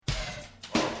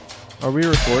Are we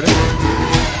recording?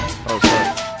 Oh,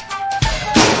 sorry.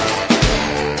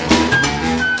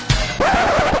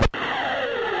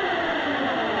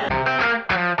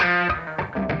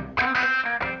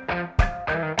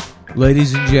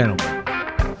 Ladies and gentlemen,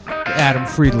 the Adam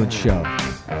Friedland Show.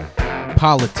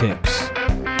 Politics,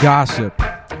 gossip,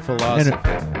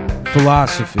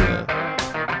 philosophy.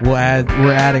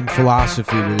 We're adding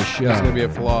philosophy to the show. There's going to be a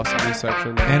philosophy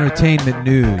section. Entertainment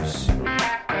news.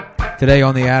 Today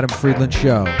on the Adam Friedland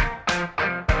Show. What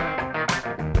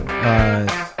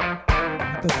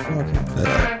the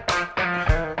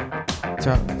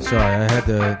fuck? Sorry, I had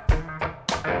the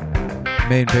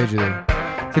main page of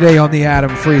the... Today on the Adam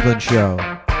Friedland Show.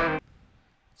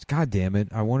 God damn it.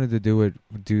 I wanted to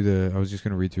I was just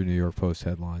going to read through New York Post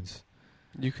headlines.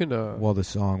 You can... while the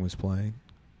song was playing.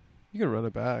 You can run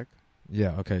it back.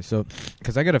 Yeah, okay. So,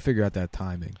 because I got to figure out that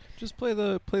timing. Just play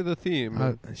the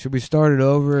theme. Should we start it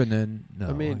over and then... No,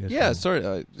 I mean, guess yeah, we'll...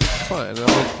 sorry. It's fine.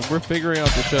 We're figuring out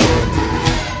the show.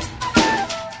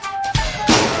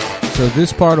 So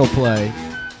this part will play.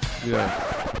 Yeah.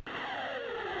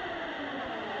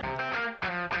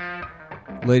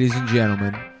 Ladies and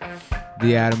gentlemen,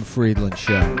 the Adam Friedland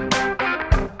Show.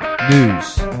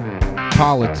 News,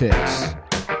 politics,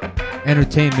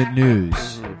 entertainment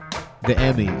news, the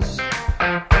Emmys.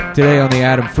 Today on the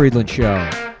Adam Friedland Show,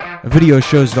 a video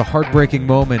shows the heartbreaking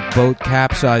moment boat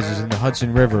capsizes in the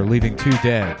Hudson River, leaving 2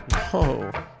 dead.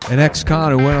 Oh. An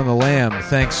ex-con who went on the lam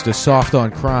thanks to soft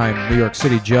on crime New York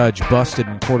City judge busted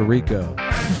in Puerto Rico.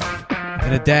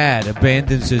 And a dad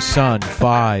abandons his son,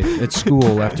 5, at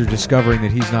school after discovering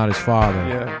that he's not his father.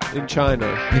 Yeah, in China.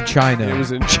 In China. It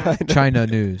was in China. China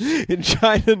news. In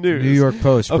China news. New York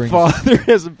Post brings... A father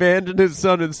has abandoned his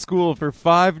son in school for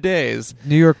 5 days.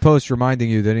 New York Post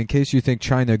reminding you that in case you think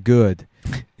China good,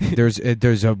 there's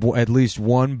at least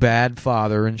one bad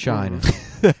father in China.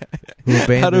 Who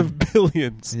abandoned... Out of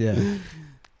billions. Yeah.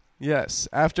 Yes,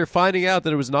 after finding out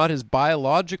that it was not his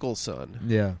biological son.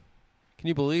 Yeah. Can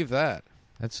you believe that?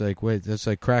 That's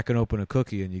like cracking open a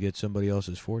cookie and you get somebody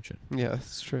else's fortune. Yeah,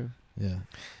 that's true. Yeah.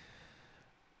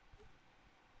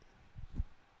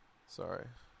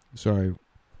 Sorry.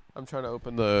 I'm trying to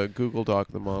open the Google Doc,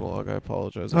 the monologue. I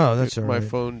apologize. Oh, that's all right.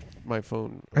 My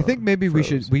phone. I think maybe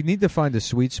froze. we need to find a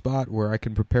sweet spot where I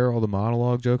can prepare all the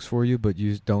monologue jokes for you, but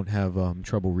you don't have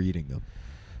trouble reading them.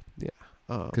 Yeah.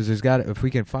 Because if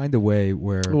we can find a way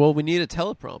where... Well, we need a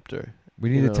teleprompter. We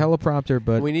need a teleprompter,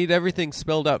 but... We need everything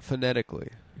spelled out phonetically.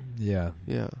 Yeah.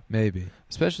 Yeah. Maybe.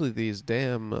 Especially these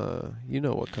damn, you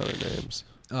know what kind of names.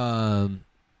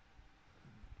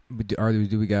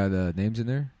 Do we got names in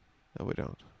there? No, we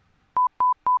don't.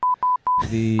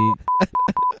 The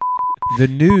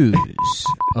news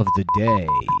of the day.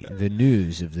 The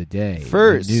news of the day.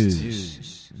 First.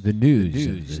 The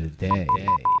news of the day.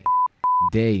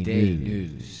 Day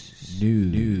news.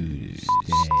 News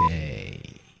day.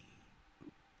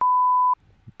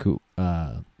 Cool.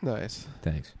 Nice.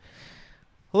 Thanks.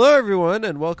 Hello, everyone,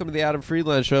 and welcome to the Adam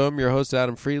Friedland Show. I'm your host,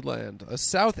 Adam Friedland, a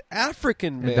South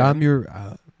African man. And I'm your...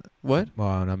 what?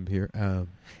 Well, and I'm here.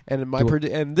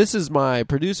 And this is my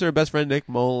producer and best friend, Nick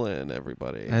Mullen,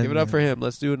 everybody. Give it up for him.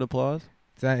 Let's do an applause.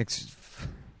 Thanks.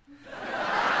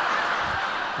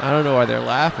 I don't know why they're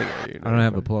laughing at you. I don't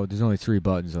have applause. There's only 3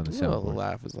 buttons on the soundboard. Well, the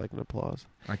laugh is like an applause.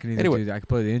 I can either I can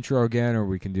play the intro again, or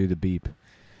we can do the beep.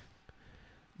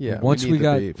 Yeah. Once we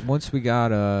got the...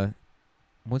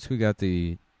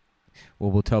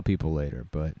 Well, we'll tell people later,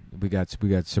 but we got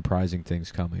surprising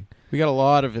things coming. We got a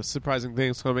lot of surprising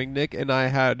things coming. Nick and I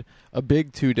had a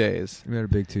big 2 days. We had a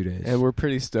big 2 days. And we're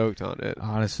pretty stoked on it.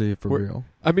 Honestly, for real.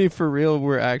 I mean, for real,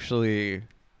 we're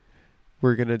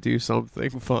going to do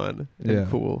something fun and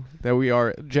cool that we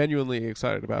are genuinely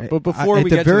excited about. But before we get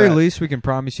to that... At the very least, we can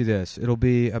promise you this. It'll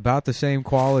be about the same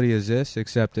quality as this,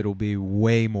 except it'll be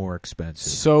way more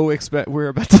expensive. We're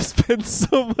about to spend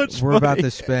so much money. We're about to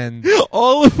spend...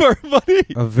 all of our money.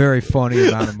 A very funny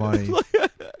amount of money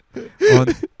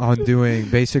on doing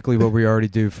basically what we already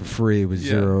do for free with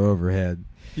zero overhead.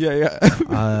 Yeah.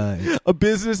 A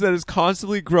business that is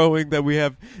constantly growing, that we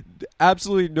have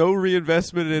absolutely no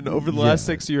reinvestment in over the last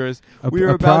 6 years. A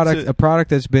product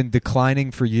that's been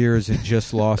declining for years and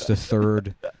just lost a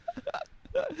third.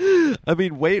 I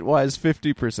mean, weight-wise,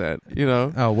 50%, you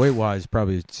know? Oh, weight-wise,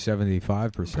 probably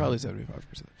 75%. Probably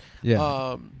 75%.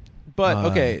 Yeah.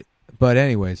 Okay. But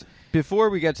anyways. Before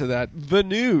we get to that, the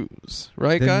news,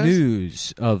 right, guys? The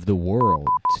news of the world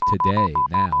today,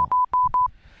 now.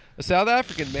 A South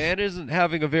African man isn't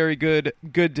having a very good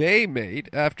day, mate,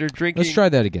 after drinking... Let's try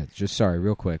that again. Just sorry,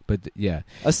 real quick. But yeah.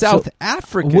 A South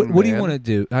African what do you man- want to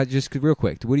do? Just real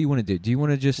quick. What do you want to do? Do you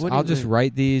want to just... I'll just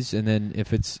write these, and then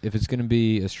if it's going to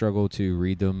be a struggle to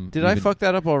read them... Did I fuck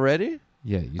that up already?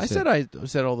 Yeah, I said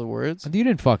all the words. You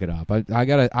didn't fuck it up. I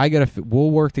gotta. We'll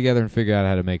work together and figure out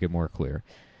how to make it more clear.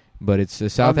 But it's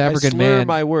a South African man.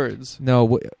 My words.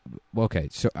 No, okay.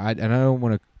 So I don't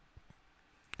want to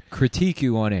critique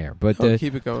you on air, but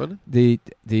keep it going. A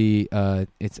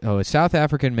South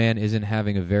African man isn't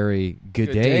having a very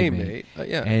good day, mate.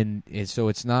 Yeah, and so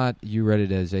it's not. You read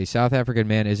it as a South African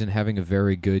man isn't having a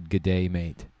very good day,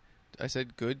 mate. I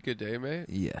said good day, mate.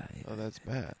 Yeah. Oh, that's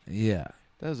bad. Yeah.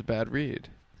 That was a bad read.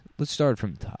 Let's start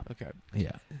from the top. Okay.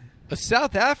 Yeah. A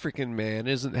South African man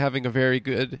isn't having a very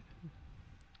good...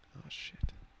 Oh,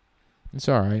 shit. It's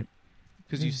all right.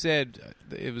 Because you said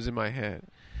it was in my head.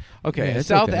 Okay. Yeah, a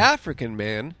South African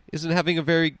man isn't having a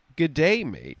very good day,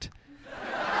 mate.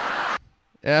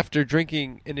 After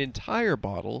drinking an entire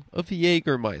bottle of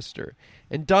Jägermeister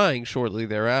and dying shortly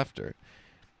thereafter.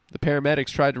 The paramedics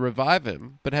tried to revive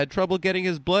him, but had trouble getting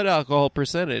his blood alcohol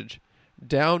percentage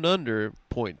down under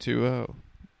 0.20.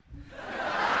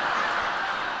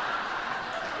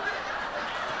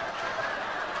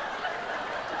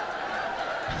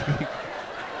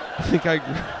 I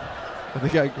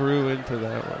think I grew into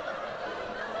that one.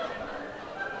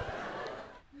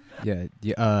 Yeah.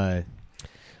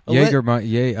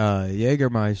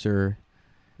 Jägermeister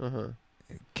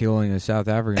killing a South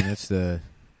African.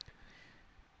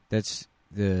 That's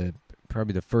the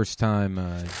probably the first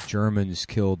time Germans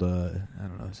killed. I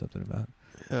don't know, something about.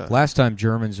 Last time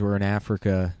Germans were in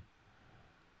Africa.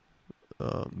 I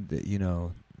don't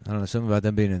know, something about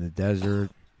them being in the desert.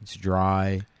 It's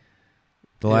dry.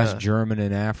 The last German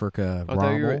in Africa,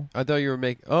 Rommel. I thought you were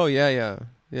making... Oh, yeah.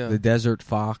 The Desert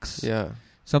Fox. Yeah.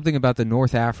 Something about the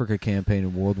North Africa campaign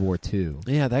in World War II.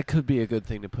 Yeah, that could be a good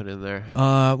thing to put in there.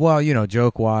 Well,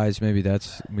 joke-wise, maybe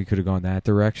we could have gone that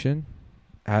direction.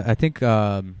 I think,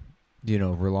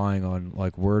 relying on,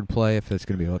 like, wordplay, if that's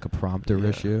going to be, like, a prompter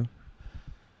issue.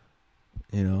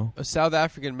 A South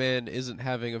African man isn't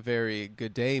having a very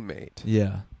good day, mate.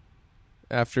 Yeah.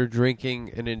 After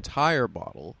drinking an entire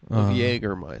bottle of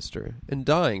Jägermeister and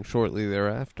dying shortly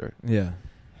thereafter. Yeah.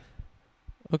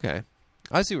 Okay.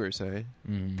 I see what you're saying.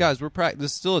 Mm. Guys, we're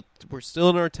still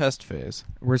in our test phase.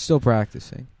 We're still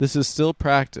practicing. This is still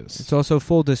practice. It's also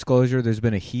full disclosure, there's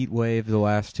been a heat wave the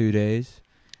last 2 days.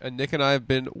 And Nick and I have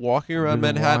been walking around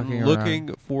Manhattan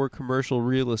looking for commercial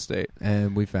real estate.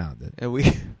 And we found it. And we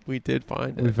did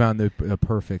find it. We found the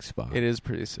perfect spot. It is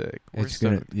pretty sick. It's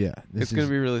gonna be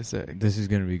really sick. This is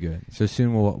gonna be good. So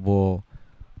soon we'll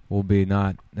be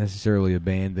not necessarily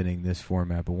abandoning this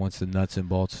format, but once the nuts and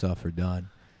bolts stuff are done,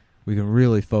 we can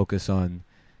really focus on,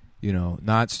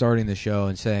 not starting the show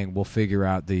and saying we'll figure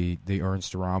out the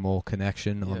Ernst Rommel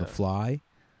connection on the fly.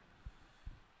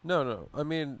 No. I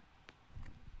mean,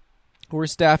 we're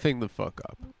staffing the fuck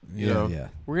up. You know?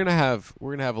 We're gonna have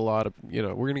a lot of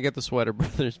we're gonna get the Sweater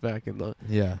Brothers back in the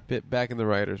back in the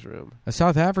writers' room. A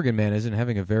South African man isn't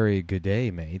having a very good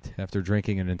day, mate, after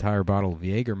drinking an entire bottle of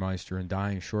Jägermeister and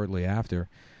dying shortly after.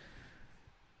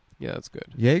 Yeah, that's good.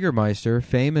 Jägermeister,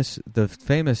 the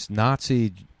famous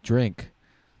Nazi drink.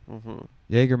 Mm-hmm.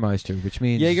 Jägermeister, which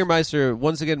means... Jägermeister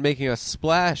once again making a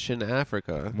splash in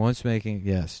Africa. Germany once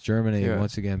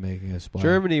again making a splash.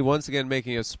 Germany once again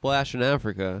making a splash in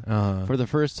Africa for the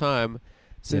first time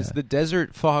since the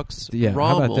Desert Fox Rommel.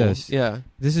 How about this? Yeah.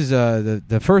 This is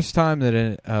the first time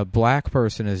that a black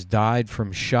person has died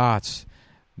from shots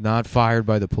not fired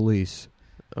by the police.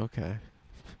 Okay.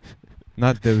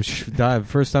 Not the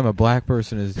first time a black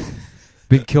person has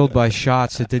been killed by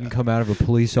shots that didn't come out of a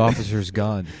police officer's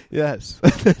gun. Yes,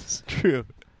 that's true.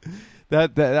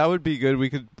 That would be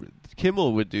good.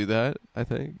 Kimmel would do that, I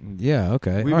think. Yeah,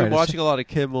 okay. We've been watching a lot of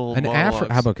Kimmel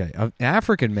monologues. An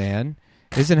African man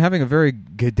isn't having a very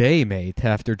good day, mate,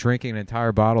 after drinking an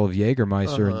entire bottle of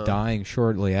Jägermeister and dying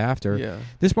shortly after. Yeah.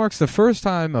 This marks the first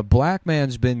time a black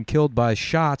man's been killed by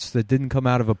shots that didn't come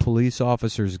out of a police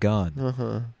officer's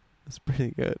gun. That's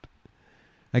pretty good.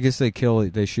 I guess they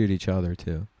shoot each other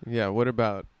too. Yeah. What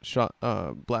about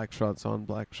black shots on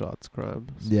black shots crimes?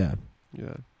 Yeah.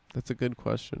 Yeah. That's a good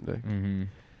question, Nick. Mm-hmm.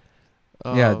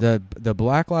 The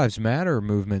Black Lives Matter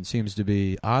movement seems to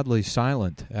be oddly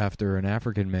silent after an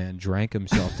African man drank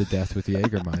himself to death with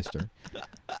Jägermeister.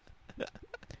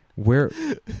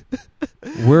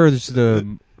 Where's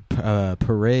the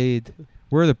parade?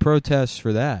 Where are the protests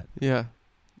for that? Yeah.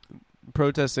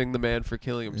 Protesting the man for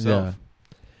killing himself. Yeah.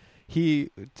 He,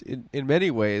 in many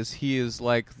ways, he is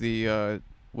like the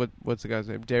what's the guy's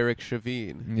name? Derek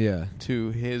Chauvin Yeah.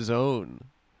 to his own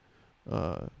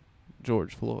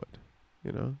George Floyd.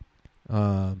 You know.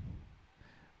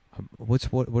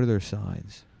 What are their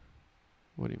signs?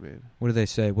 What do you mean? What do they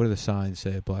say? What do the signs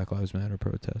say at Black Lives Matter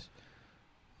protests?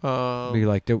 Be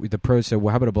like the pro said,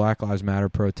 well, how about a Black Lives Matter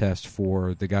protest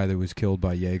for the guy that was killed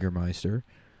by Jägermeister?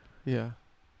 Yeah.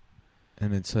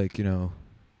 And it's like, you know,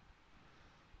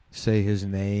 say his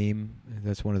name.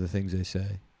 That's one of the things they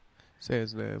say. Say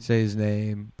his name. Say his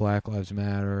name. Black Lives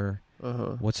Matter.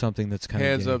 What's something that's kind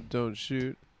Hands of up, don't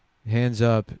shoot. Hands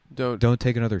up. Don't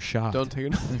take another shot. Don't take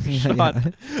another Yeah, shot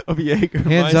yeah. of Jägermeister.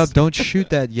 Hands up, don't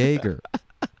shoot that Jaeger.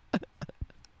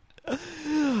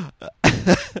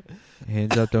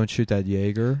 Hands up, don't shoot that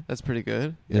Jaeger. That's pretty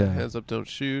good. Yeah. Hands up, don't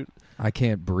shoot. I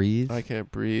can't breathe. I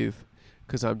can't breathe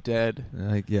because I'm dead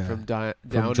from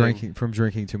downing. From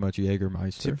drinking too much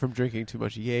Jägermeister. From drinking too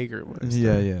much Jägermeister.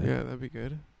 Yeah. Yeah, that'd be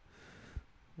good.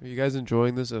 Are you guys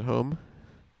enjoying this at home?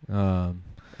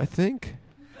 I think.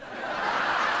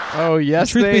 Oh,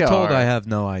 yes, truth they be told, are. I have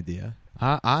no idea.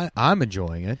 I'm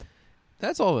enjoying it.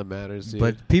 That's all that matters, dude.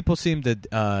 But people seem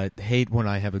to hate when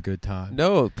I have a good time.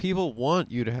 No, people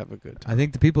want you to have a good time. I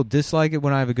think the people dislike it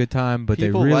when I have a good time, but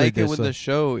people they really like dislike it when the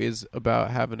show is about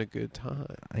having a good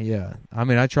time. Yeah, I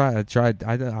mean, I tried.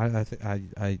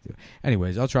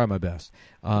 Anyways, I'll try my best.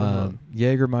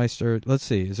 Jägermeister. Let's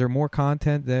see. Is there more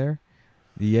content there?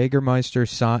 The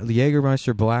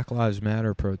Jägermeister Black Lives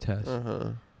Matter protest.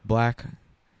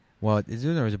 Well,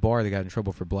 there was a bar that got in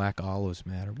trouble for Black Olives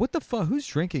Matter. What the fuck? Who's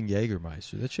drinking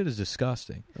Jägermeister? That shit is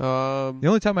disgusting. The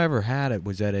only time I ever had it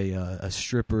was at a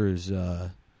stripper's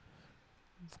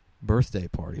birthday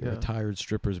party, a retired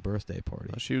stripper's birthday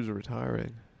party. She was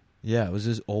retiring. Yeah, it was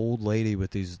this old lady with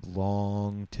these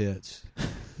long tits.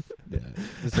 Yeah,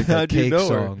 it's like How'd that cake you know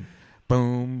her? song.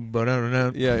 Boom,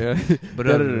 ba-da-da-da. Yeah.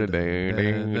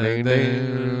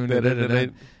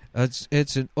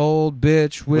 It's an old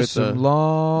bitch with some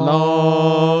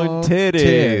long titties.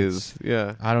 tits.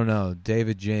 Yeah. I don't know.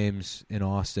 David James in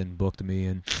Austin booked me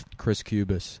and Chris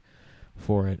Cubis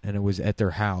for it, and it was at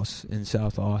their house in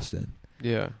South Austin.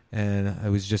 Yeah. And I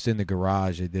was just in the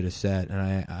garage. They did a set,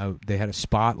 and they had a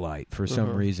spotlight for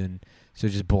some reason, so it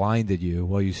just blinded you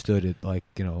while you stood at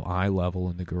eye level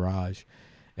in the garage.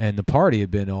 And the party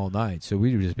had been all night, so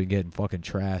we'd just been getting fucking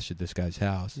trashed at this guy's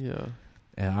house. Yeah.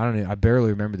 And I barely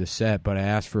remember the set, but I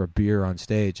asked for a beer on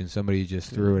stage, and somebody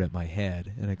just threw it at my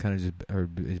head, and it kind of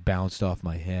it bounced off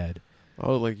my head.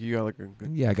 Oh, like you got I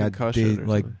got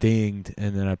dinged,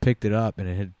 and then I picked it up, and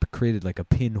it had created like a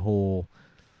pinhole.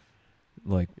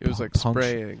 It was like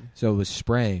spraying. So it was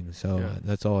spraying. So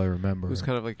that's all I remember. It was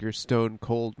kind of like your stone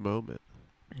cold moment.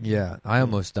 Yeah, I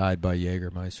almost died by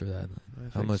Jägermeister that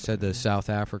night. I almost had the South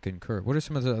African curve. What are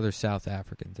some of the other South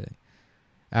African things?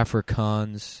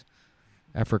 Afrikaans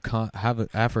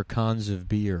of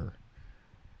beer.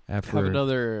 Have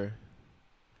another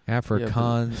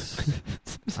Afrikaans.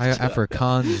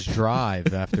 Afrikaans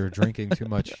drive after drinking too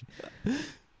much.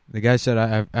 The guy said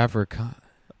Afrikaans.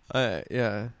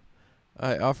 I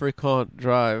Afrikaans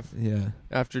drive. Yeah.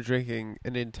 After drinking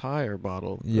an entire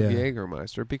bottle of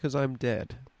Jägermeister because I'm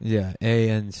dead. Yeah.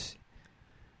 And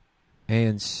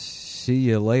see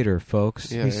you later,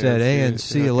 folks. Yeah, he said, and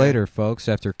see you later, folks,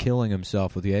 after killing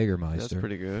himself with Jägermeister. That's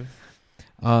pretty good.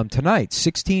 Tonight,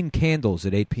 16 Candles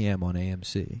at 8 p.m. on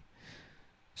AMC.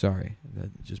 Sorry,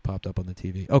 that just popped up on the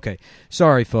TV. Okay,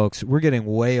 sorry, folks. We're getting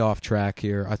way off track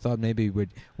here. I thought maybe we'd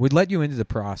let you into the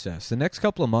process. The next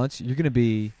couple of months, you're going to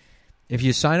be... If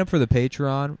you sign up for the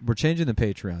Patreon, we're changing the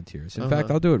Patreon tiers. In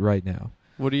fact, I'll do it right now.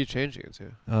 What are you changing it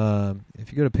to?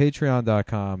 If you go to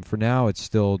patreon.com, for now it's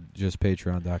still just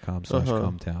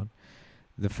patreon.com/Cumtown.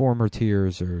 The former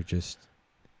tiers are just...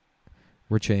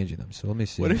 We're changing them, so let me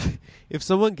see. What if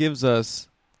someone gives us...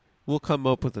 We'll come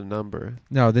up with a number.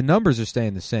 No, the numbers are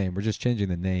staying the same. We're just changing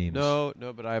the names. No,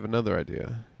 but I have another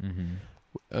idea.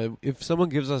 Mm-hmm. If someone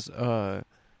gives us a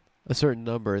certain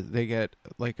number, they get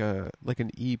like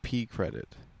an EP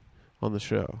credit on the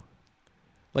show.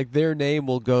 Like their name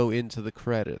will go into the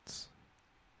credits.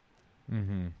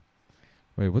 Mm-hmm.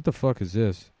 Wait, what the fuck is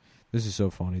this? This is so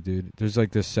funny, dude. There's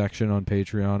like this section on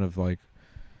Patreon of like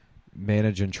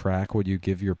manage and track what you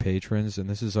give your patrons, and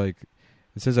this is like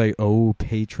it says I owe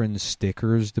patron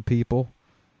stickers to people.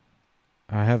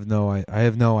 I have no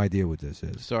idea what this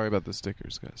is. Sorry about the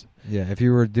stickers, guys. Yeah, if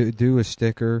you were to do a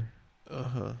sticker.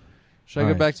 Should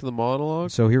I go back to the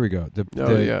monologue? So here we go. Go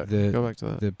back to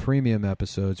that. The premium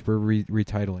episodes, we're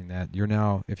retitling that. You're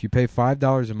now, if you pay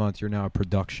 $5 a month, you're now a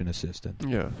production assistant.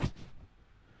 Yeah.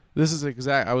 This is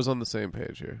exact. I was on the same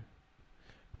page here.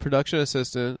 Production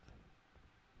assistant.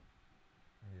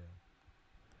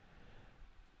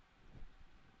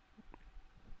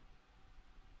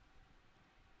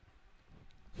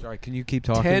 Sorry, can you keep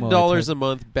talking? $10 a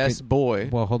month, best boy.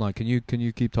 Well, hold on. Can you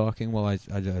keep talking while I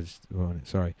just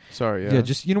sorry. Sorry, yeah. Yeah,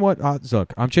 just you know what?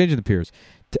 Look, I'm changing the peers.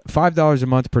 $5 a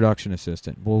month production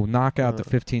assistant. We'll knock out the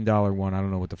 $15 one. I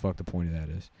don't know what the fuck the point of that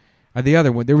is. The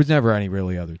other one, there was never any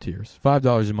really other tiers.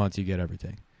 $5 a month, you get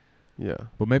everything. Yeah.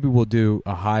 But maybe we'll do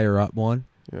a higher up one.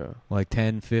 Yeah. Like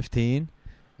 10, 15,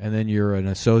 and then you're an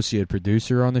associate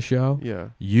producer on the show. Yeah.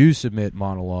 You submit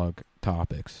monologue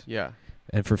topics. Yeah.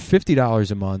 And for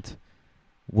 $50 a month,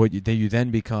 you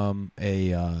then become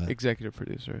a executive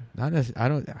producer. What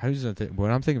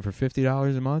I'm thinking for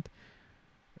 $50 a month,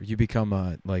 you become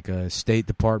a State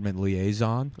Department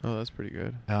liaison. Oh, that's pretty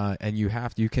good. And you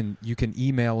can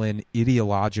email in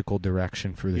ideological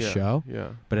direction for the show. Yeah.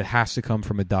 But it has to come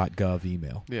from a .gov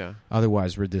email. Yeah.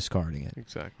 Otherwise, we're discarding it.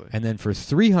 Exactly. And then for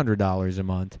 $300 a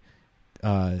month,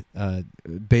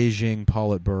 Beijing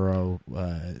Politburo,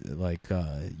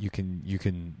 you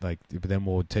can but then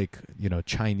we'll take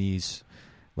Chinese,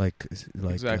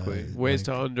 exactly ways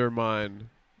to undermine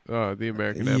the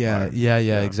American Empire.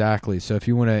 Yeah, exactly. So if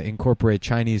you want to incorporate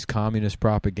Chinese communist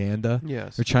propaganda,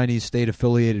 yes, or Chinese state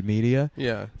affiliated media,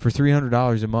 yeah, for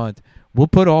 $300 a month. We'll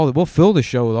fill the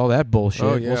show with all that bullshit.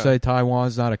 Oh, yeah. We'll say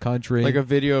Taiwan's not a country. Like a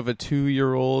video of a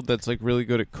 2-year-old that's like really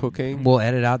good at cooking. We'll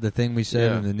edit out the thing we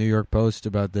said in the New York Post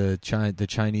about the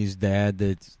Chinese dad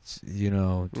that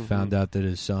found out that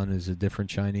his son is a different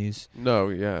Chinese. No,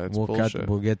 yeah, it's bullshit.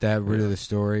 We'll get that rid of the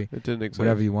story. It didn't exist.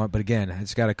 Whatever you want, but again,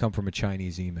 it's got to come from a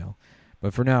Chinese email.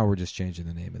 But for now, we're just changing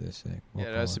the name of this thing.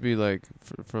 It has to be like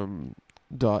from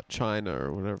 .China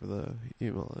or whatever the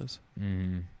email is.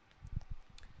 Mm-hmm.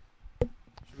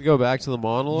 We go back to the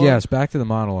monologue? Yes, back to the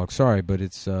monologue. Sorry, but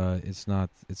it's not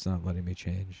letting me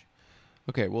change.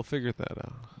 Okay, we'll figure that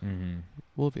out. Mm-hmm.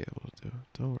 We'll be able to do it.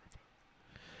 Don't worry about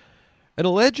it. An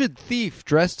alleged thief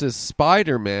dressed as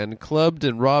Spider-Man clubbed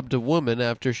and robbed a woman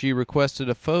after she requested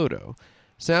a photo.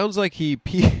 Sounds like he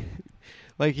Peter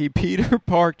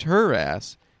parked her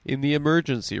ass in the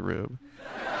emergency room.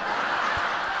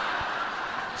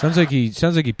 Sounds like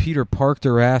he Peter parked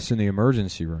her ass in the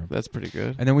emergency room. That's pretty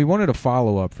good. And then we wanted a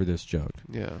follow-up for this joke.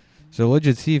 Yeah. So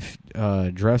alleged thief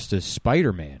dressed as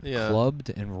Spider-Man clubbed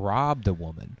and robbed a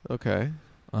woman. Okay.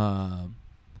 And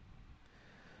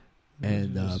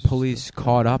police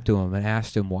caught up to him and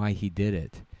asked him why he did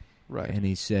it. Right. And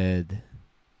he said,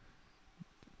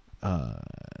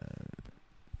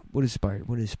 What is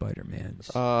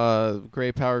Spider-Man's?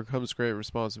 Great power comes great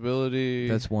responsibility.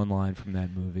 That's one line from that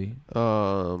movie.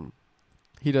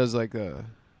 He does like a...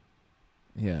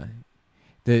 Yeah.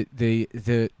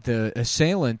 The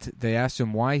assailant, they asked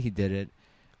him why he did it,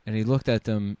 and he looked at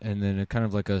them, and then kind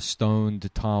of like a stoned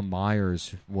Tom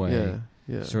Myers way.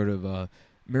 Yeah. Sort of,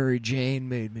 Mary Jane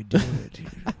made me do it.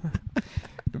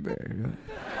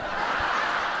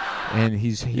 And he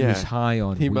was high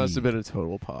on He weed. Must have been a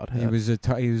total pothead. He was a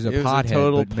pothead,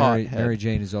 total but pothead. Mary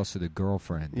Jane is also the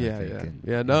girlfriend. Yeah, I think,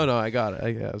 yeah. No, I got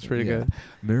it. Yeah, it's pretty good.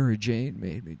 Mary Jane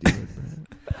made me do it.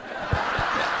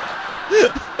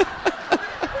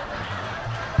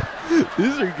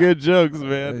 These are good jokes,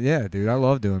 man. Yeah, dude, I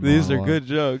love doing these. monologue. Are good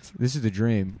jokes. This is the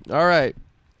dream. All right.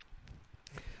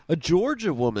 A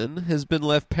Georgia woman has been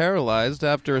left paralyzed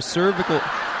after a cervical...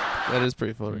 That is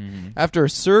pretty funny. After a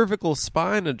cervical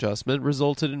spine adjustment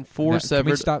resulted in four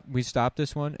severed... Can we stop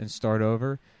this one and start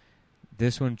over?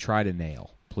 This one, try to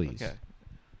nail, please. Okay.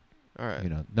 All right.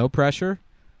 No pressure,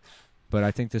 but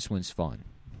I think this one's fun.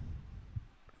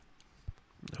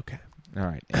 Okay. All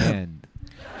right. And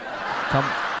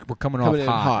we're coming off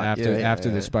hot after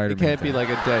the Spider-Man. It can't be like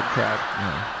a dead crab.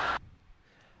 Yeah.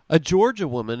 A Georgia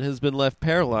woman has been left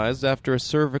paralyzed after a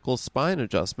cervical spine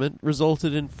adjustment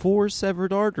resulted in 4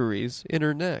 severed arteries in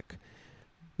her neck.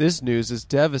 This news is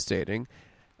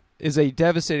a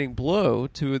devastating blow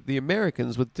to the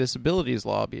Americans with Disabilities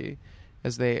lobby,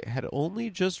 as they had only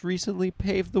just recently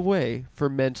paved the way for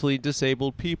mentally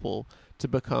disabled people to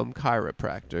become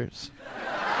chiropractors.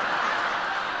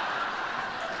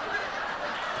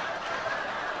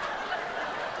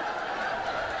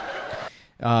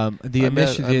 The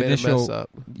initial, mess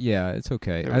up. Yeah, it's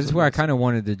okay. That's why I kind of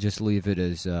wanted to just leave it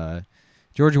as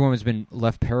Georgia woman's been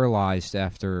left paralyzed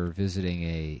after visiting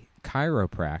a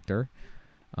chiropractor.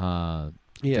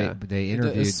 They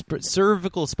interviewed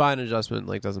cervical spine adjustment.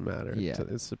 Doesn't matter. Yeah,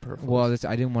 it's superfluous.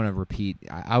 Well, I didn't want to repeat.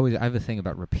 I have a thing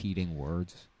about repeating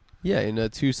words. Yeah, in a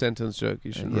 2-sentence joke,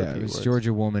 you should repeat words.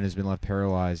 Georgia woman has been left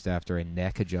paralyzed after a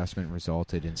neck adjustment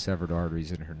resulted in severed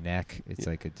arteries in her neck. It's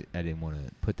I didn't want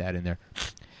to put that in there.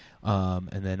 And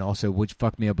then also, which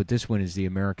fucked me up with this one is the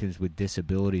Americans with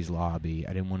Disabilities lobby.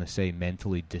 I didn't want to say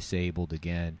mentally disabled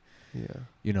again. Yeah.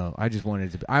 You know, I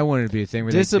wanted it to be a thing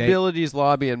where Disabilities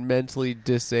lobby and mentally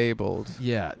disabled.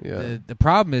 Yeah. Yeah. The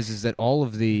problem is that all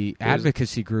of the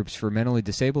advocacy groups for mentally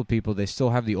disabled people, they still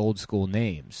have the old school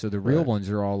names. So the real ones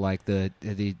are all like the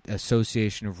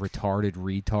Association of Retarded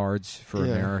Retards for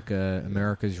America,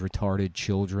 America's Retarded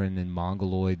Children and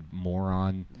Mongoloid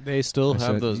Moron. They still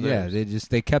have those names. Yeah,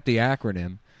 they kept the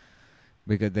acronym.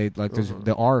 Because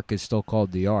the ARC is still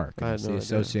called the ARC. It's the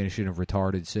Association of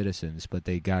Retarded Citizens, but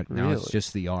now it's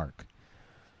just the ARC.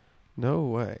 No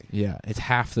way. Yeah, it's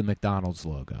half the McDonald's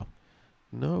logo.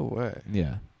 No way.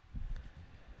 Yeah.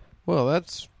 Well,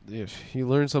 you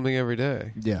learn something every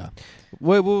day. Yeah.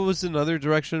 What was another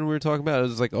direction we were talking about? It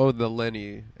was like, the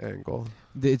Lenny angle.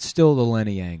 It's still the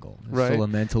Lenny angle. It's right. Still a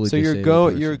mentally so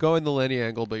disabled you're going the Lenny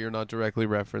angle, but you're not directly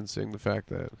referencing the fact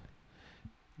that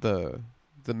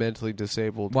the mentally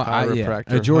disabled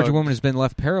chiropractor. A Georgia woman has been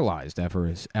left paralyzed after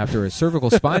a cervical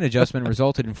spine adjustment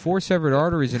resulted in 4 severed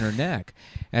arteries in her neck.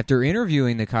 After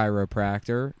interviewing the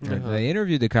chiropractor, they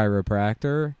interviewed the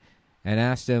chiropractor and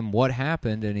asked him what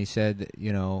happened, and he said,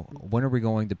 when are we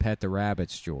going to pet the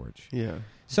rabbits, George? Yeah.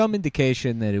 Some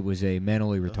indication that it was a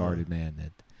mentally retarded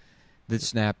man that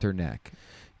snapped her neck.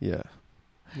 Yeah.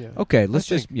 Yeah. Okay, let's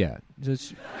move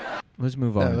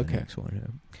on to the next one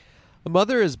here. A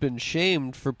mother has been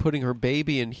shamed for putting her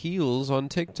baby in heels on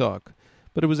TikTok,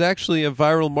 but it was actually a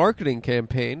viral marketing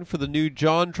campaign for the new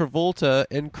John Travolta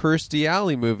and Kirstie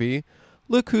Alley movie,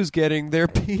 Look Who's Getting Their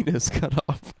Penis Cut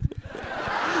Off.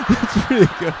 That's pretty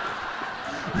good.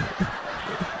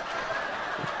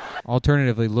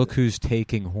 Alternatively, Look Who's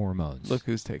Taking Hormones. Look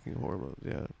Who's Taking Hormones,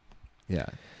 yeah. Yeah.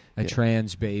 A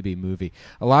trans baby movie.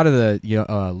 A lot of the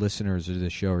listeners of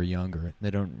this show are younger.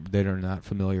 They're not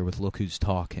familiar with Look Who's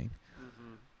Talking.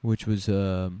 Which was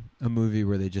a movie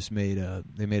where they just made a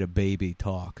baby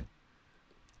talk.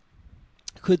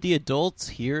 Could the adults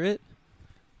hear it,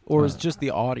 or is it just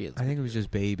the audience? I think it was just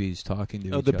babies talking to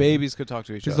each other. Oh, the babies could talk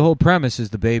to each other. Because the whole premise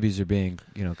is the babies are being,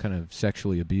 kind of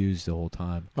sexually abused the whole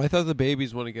time. I thought the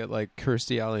babies want to get like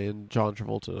Kirstie Alley and John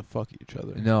Travolta to fuck each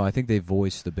other. No, I think they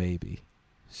voiced the baby.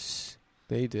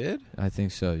 They did? I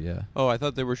think so, yeah. Oh, I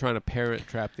thought they were trying to parent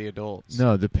trap the adults.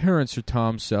 No, the parents are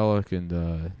Tom Selleck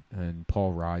and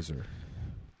Paul Reiser.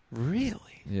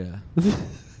 Really? Yeah.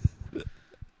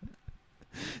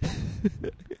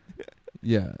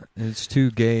 Yeah, and it's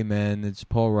 2 gay men. It's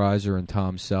Paul Reiser and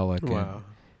Tom Selleck. Wow.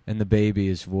 And the baby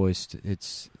is voiced. We'll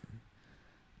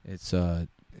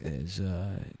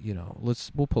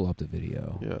pull up the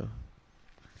video. Yeah.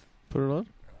 Put it on?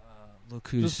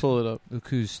 Just pull it up. Look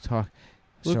who's talking.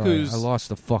 Look Sorry, who's... I lost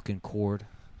the fucking cord.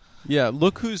 Yeah,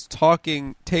 look who's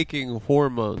taking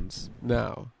hormones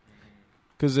now.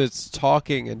 Because it's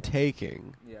talking and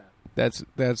taking. Yeah. That's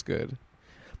good.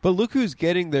 But look who's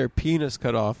getting their penis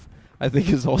cut off, I think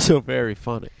is also very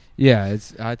funny. Yeah,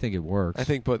 I think it works. I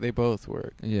think they both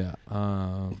work. Yeah.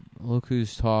 Look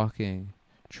who's talking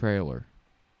trailer.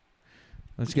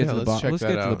 Let's get to the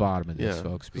bottom of this,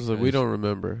 folks. Because we don't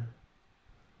remember.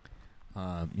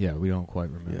 We don't quite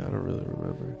remember. Yeah, I don't really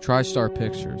remember. TriStar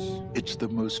Pictures. It's the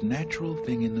most natural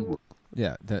thing in the world.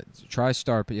 Yeah, try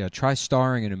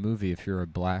starring in a movie if you're a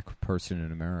black person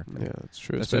in America. Yeah, that's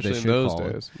true. That's especially in those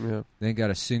days. Yeah, they ain't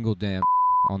got a single damn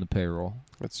on the payroll.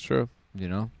 That's true.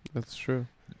 That's true.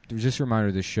 Just a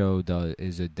reminder: the show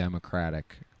is a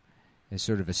Democratic. It's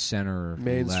sort of a center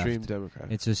mainstream left.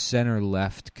 Democrat. It's a center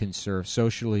left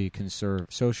socially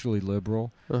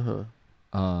liberal.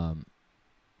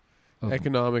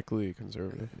 Economically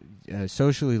conservative.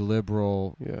 Socially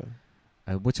liberal. Yeah.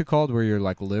 What's it called where you're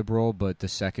like liberal, but the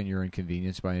second you're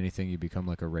inconvenienced by anything, you become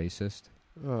like a racist?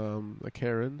 A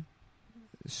Karen?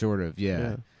 Sort of,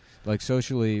 yeah. Like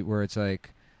socially, where it's like,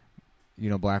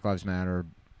 Black Lives Matter,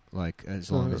 like as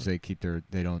long as they keep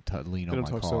they don't lean on my car.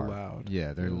 They don't talk so loud.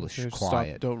 Yeah, they're quiet. Stop,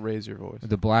 don't raise your voice.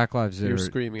 The Black Lives You're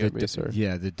screaming at me, sir.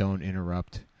 Yeah, that don't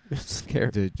interrupt.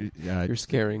 You're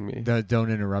scaring me.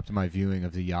 Don't interrupt my viewing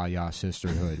of the Ya-Ya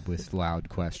Sisterhood with loud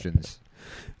questions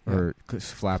or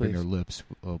flapping their lips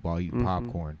while eating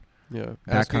popcorn. Yeah,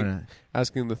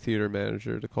 asking the theater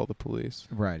manager to call the police.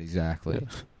 Right, exactly. Yeah.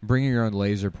 Bringing your own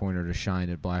laser pointer to shine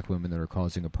at black women that are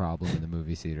causing a problem in the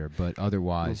movie theater, but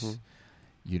otherwise,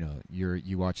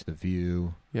 you watch The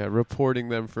View. Yeah, reporting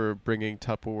them for bringing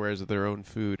Tupperwares of their own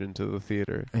food into the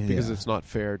theater because it's not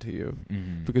fair to you.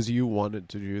 Mm-hmm. Because you wanted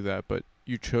to do that, but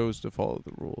you chose to follow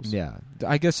the rules. Yeah,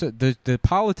 I guess the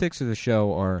politics of the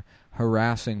show are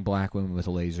harassing black women with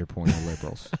laser pointer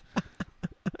liberals.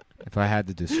 If I had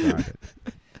to describe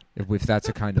it, if that's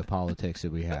a kind of politics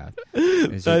that we have,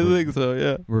 I think so.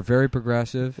 Yeah, we're very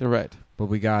progressive, right? But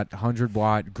we got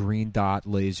 100-watt green dot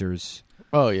lasers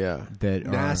Oh yeah, that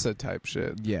NASA type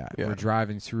shit. Yeah, Yeah. we're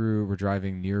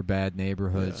driving near bad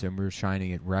neighborhoods, and we're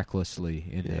shining it recklessly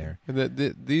in there.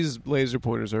 And these laser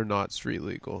pointers are not street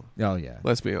legal. Oh yeah,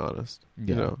 Let's be honest. yeah.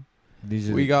 You know, These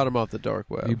are we got them off the dark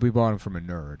web. we bought them from a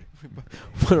nerd.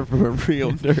 Bought them from a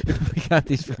real nerd. We got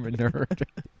these from a nerd.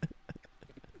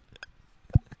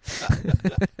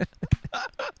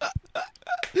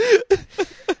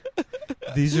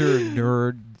 These are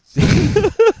nerds.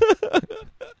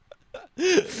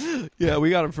 Yeah, we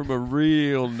got them from a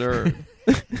real nerd.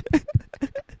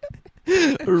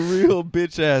 A real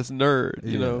bitch ass nerd.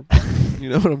 You know. You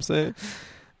know what I'm saying?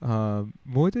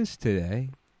 What is today?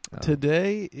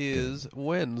 Today is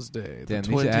Wednesday, Damn, the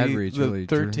these ad reads the really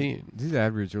 13th. These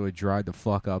ad reads really dried the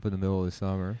fuck up in the middle of the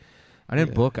summer. I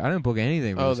didn't book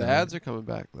anything. For Oh, the the summer. ads are coming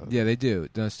back though. Yeah, they do.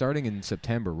 Starting in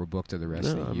September, we're booked to the rest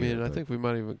of the I year. mean, I but- think we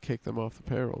might even kick them off the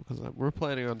payroll because we're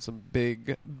planning on some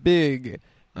big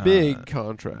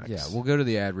contracts. Yeah, we'll go to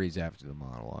the ad reads after the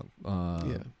monologue.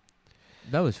 Yeah,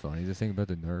 That was funny. The thing about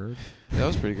the nerd. that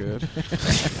was pretty good.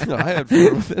 I had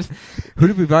fun with it. Who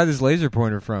did we buy this laser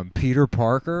pointer from? Peter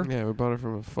Parker? Yeah, we bought it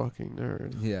from a fucking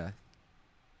nerd. Yeah.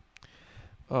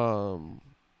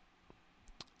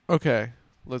 Okay,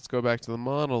 let's go back to the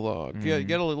monologue. Mhm.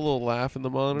 Get a little laugh in the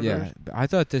monitor. Yeah, I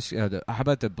thought this. How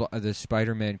about the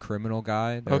Spider-Man criminal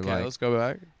guy? They're Okay, like, let's go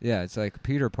back. yeah, it's like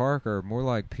Peter Parker, more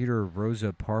like Peter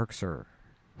Rosa Parkser.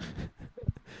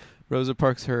 Rosa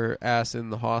parks her ass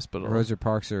in the hospital. Rosa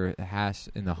Parkser has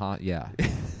in the hot. Yeah.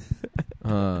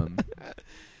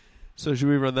 So should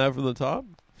we run that from the top?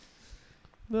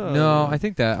 No, I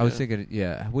think that I was Yeah. thinking.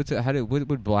 Yeah, what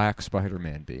would Black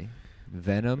Spider-Man be?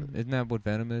 Venom? Isn't that what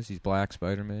Venom is? He's Black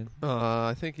Spider-Man.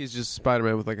 I think he's just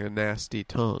Spider-Man with like a nasty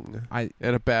tongue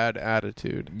And a bad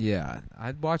attitude.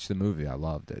 I watched the movie. I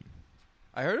loved it,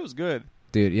 I heard it was good.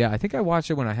 dude. Yeah, I think I watched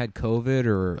it when I had COVID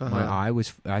or my Uh-huh. eye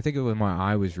was. I think it was my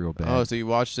eye was real bad. Oh, so you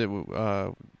watched it with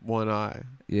one eye.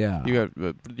 yeah. You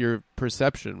got your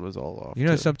perception was all off. You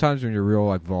know, too. sometimes when you're real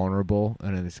like vulnerable,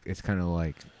 and it's kind of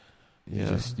like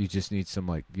Yeah. you just need some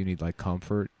you need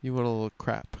comfort. You want a little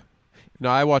crap. No,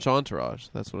 I watch Entourage.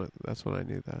 That's when I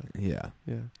knew that. Yeah.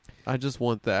 Yeah. I just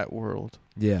want that world.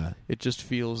 Yeah. It just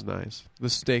feels nice. The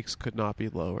stakes could not be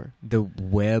lower. The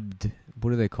webbed. What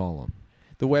do they call them?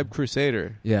 The Web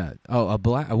Crusader. Yeah. Oh,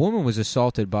 a woman was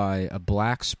assaulted by a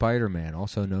Black Spider-Man,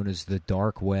 also known as the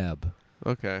Dark Web.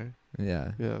 Okay.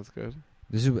 Yeah. Yeah, that's good.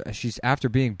 She's after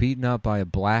being beaten up by a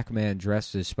black man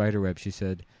dressed as Spider-Man. She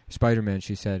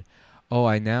said, "Oh,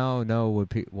 I now know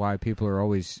why people are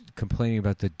always complaining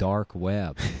about the dark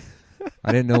web.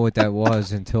 I didn't know what that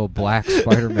was until Black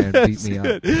Spider-Man beat me up."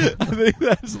 I think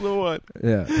that's the one.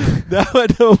 Yeah. Now I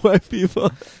know why people.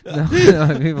 No,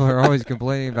 people are always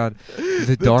complaining about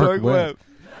the dark web.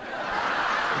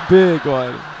 Big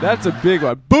one. That's a big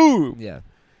one. Boom. Yeah.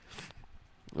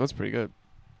 That's pretty good.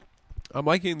 I'm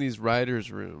liking these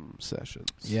writers' room sessions.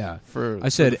 Yeah. For I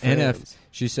said for the fans.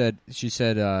 She said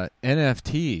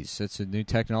NFTs. That's a new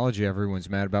technology everyone's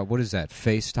mad about. What is that?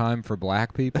 FaceTime for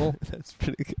black people? That's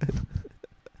pretty good.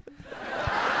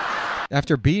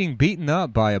 After being beaten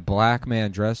up by a black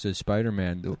man dressed as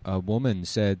Spider-Man, a woman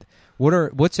said,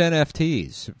 "What's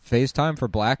NFTs? FaceTime for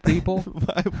black people?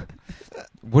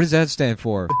 What does that stand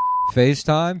for?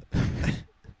 FaceTime?"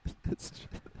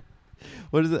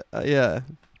 What is it? Yeah.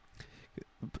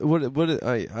 What I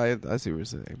see what you're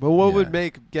saying. But what would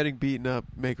make getting beaten up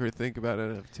make her think about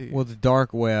NFT? Well, the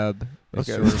dark web is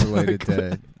Okay, sort of the related dark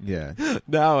to yeah.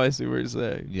 Now I see what you're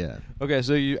saying. Yeah. Okay,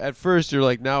 so you at first you're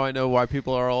like, now I know why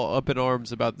people are all up in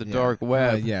arms about the dark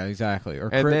web. Yeah, exactly. Or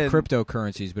And then-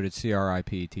 cryptocurrencies, but it's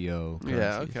CRIPTO. Yeah,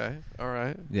 currencies. okay. All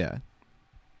right. Yeah.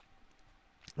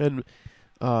 And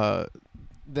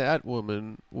that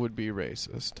woman would be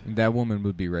racist. That woman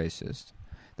would be racist.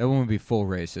 That woman would be full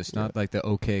racist, not Yeah. like the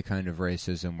okay kind of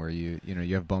racism where you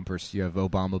have bumpers, you have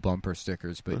Obama bumper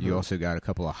stickers, but you also got a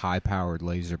couple of high-powered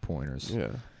laser pointers, Yeah.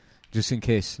 just in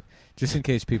case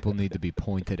people need to be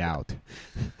pointed out.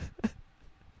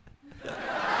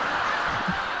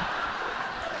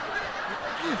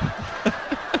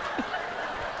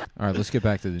 All right, let's get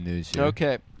back to the news here.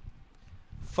 Okay.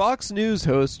 Fox News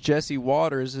host Jesse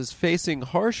Waters is facing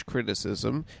harsh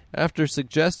criticism after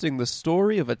suggesting the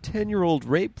story of a 10-year-old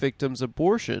rape victim's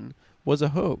abortion was a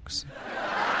hoax.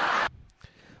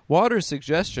 Waters'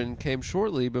 suggestion came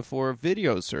shortly before a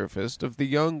video surfaced of the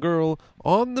young girl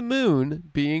on the moon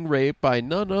being raped by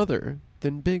none other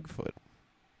than Bigfoot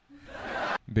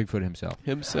Bigfoot himself.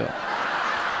 himself.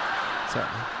 Sorry.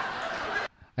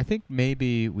 I think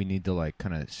maybe we need to like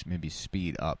kind of maybe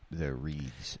speed up the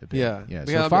reads a bit. Yeah. Yeah.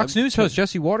 Yeah, So Fox News host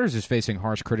Jesse Waters is facing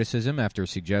harsh criticism after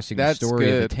suggesting the That's story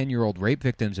good. of a 10-year-old rape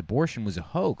victim's abortion was a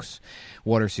hoax.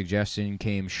 Waters' suggestion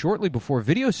came shortly before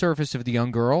video surfaced of the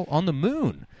young girl on the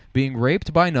moon being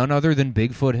raped by none other than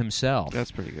Bigfoot himself.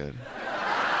 That's pretty good.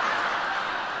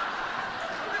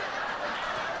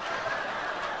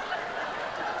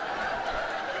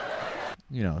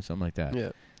 You know, something like that. Yeah.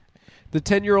 The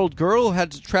 10-year-old girl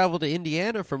had to travel to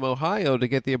Indiana from Ohio to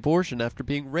get the abortion after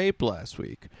being raped last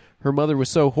week. Her mother was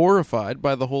so horrified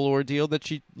by the whole ordeal that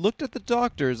she looked at the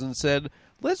doctors and said,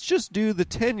 "Let's just do the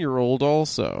 10-year-old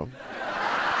also."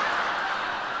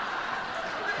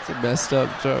 It's a messed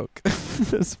up joke.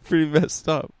 That's pretty messed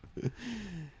up.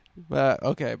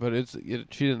 Okay, but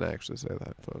she didn't actually say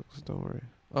that, folks. Don't worry.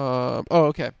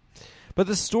 Okay. But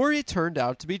the story turned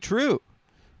out to be true.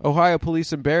 Ohio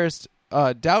police embarrassed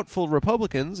doubtful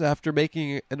Republicans after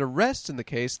making an arrest in the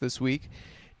case this week,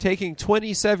 taking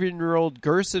 27-year-old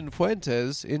Gerson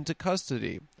Fuentes into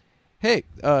custody. Hey,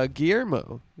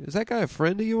 Guillermo, is that guy a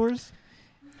friend of yours?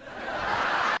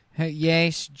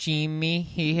 Yes, Jimmy,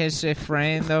 he is a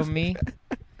friend of me.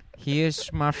 He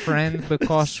is my friend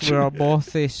because we are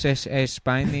both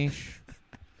Spanish.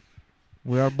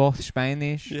 We are both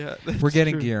Spanish. Yeah, we're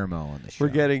getting Guillermo on the show.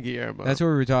 We're getting Guillermo. That's what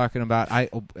we were talking about.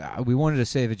 We wanted to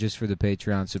save it just for the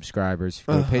Patreon subscribers.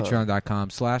 Go to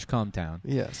patreon.com/Cumtown.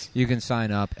 Yes. You can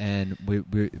sign up, and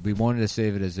we wanted to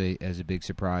save it as a big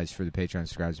surprise for the Patreon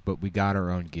subscribers, but we got our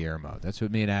own Guillermo. That's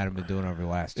what me and Adam have been doing over the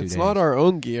last 2 days. It's not our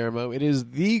own Guillermo. It is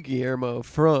the Guillermo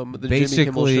from the Jimmy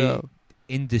Kimmel Show.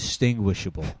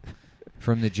 Indistinguishable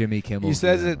from the Jimmy Kimmel. He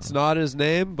says Guillermo. it's not his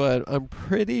name, but I'm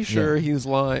pretty sure he's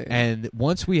lying. And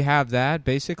once we have that,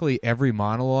 basically every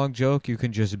monologue joke you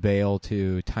can just bail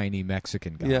to tiny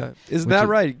Mexican guy. Yeah. Isn't that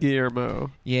right, Guillermo?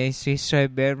 Yes, it's a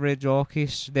very joke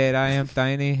is that I am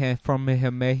tiny from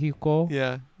Mexico.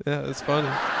 Yeah. Yeah, it's funny.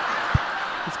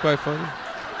 It's quite funny.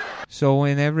 So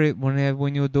when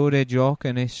you do the joke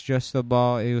and it's just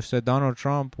about you say Donald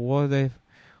Trump, what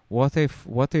the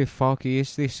fuck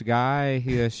is this guy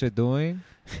he is doing?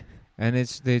 And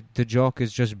it's the joke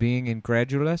is just being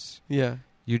incredulous. Yeah.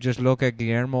 You just look at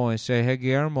Guillermo and say, "Hey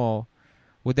Guillermo,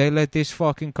 would they let this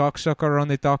fucking cocksucker on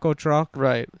the taco truck?"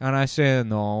 Right. And I say,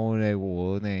 "No, they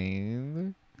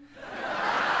wouldn't."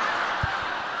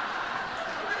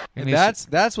 And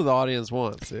that's what the audience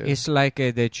wants, dude. It's like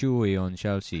the Chewy on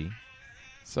Chelsea.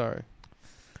 Sorry.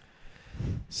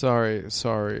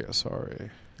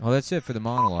 Oh, that's it for the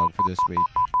monologue for this week.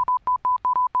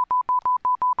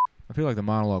 I feel like the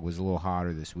monologue was a little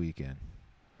hotter this weekend.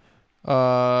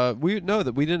 We know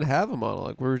that we didn't have a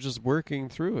monologue. We were just working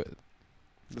through it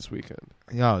this weekend.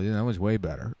 Yeah, that was way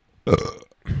better.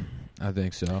 I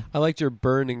think so. I liked your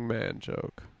Burning Man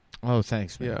joke. Oh,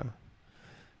 thanks, man.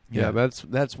 Yeah,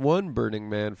 that's one Burning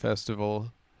Man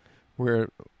festival where,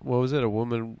 what was it, a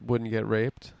woman wouldn't get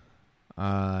raped?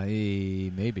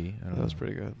 Maybe. I don't know. That was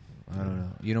pretty good. I don't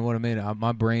know. You know what I mean?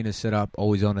 My brain is set up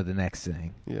always on to the next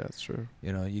thing. Yeah, that's true.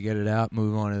 You know, you get it out,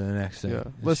 move on to the next thing. Yeah. It's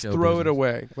Let's show throw it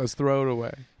business.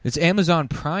 away. It's Amazon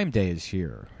Prime Day is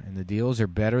here, and the deals are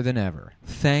better than ever.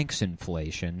 Thanks,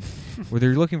 inflation. Whether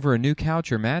you're looking for a new couch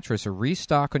or mattress, a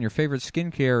restock on your favorite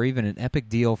skincare, or even an epic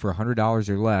deal for $100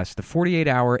 or less, the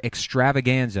 48-hour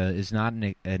extravaganza is not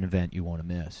an event you want to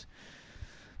miss.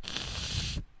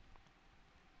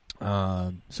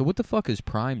 So what the fuck is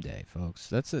Prime Day, folks?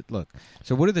 That's it. Look.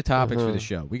 So what are the topics for the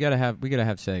show? We gotta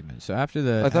have segments. So after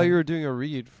the, I thought you were doing a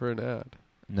read for an ad.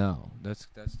 No, that's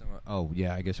the. Oh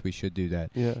yeah, I guess we should do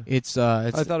that. Yeah. It's I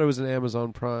thought it was an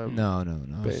Amazon Prime. No.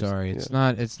 Based, Sorry, it's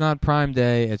not. It's not Prime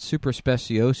Day. It's Super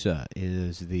Speciosa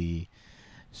is the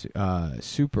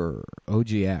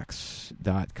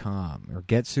superogx.com or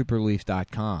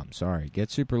getsuperleaf.com. Sorry,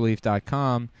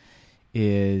 getsuperleaf.com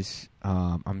is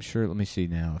I'm sure, let me see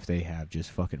now if they have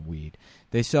just fucking weed.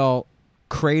 They sell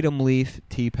kratom leaf,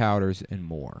 tea powders, and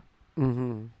more.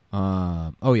 Mm-hmm.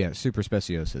 Oh yeah, Super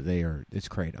Speciosa. It's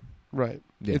kratom. Right.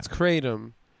 Yeah. It's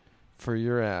kratom for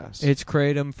your ass. It's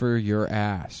kratom for your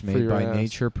ass, made your by ass.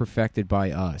 nature, perfected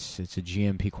by us. It's a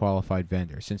GMP qualified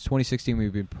vendor. Since 2016,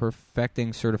 we've been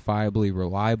perfecting certifiably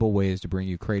reliable ways to bring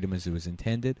you kratom as it was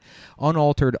intended,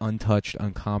 unaltered, untouched,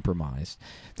 uncompromised.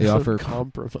 They offer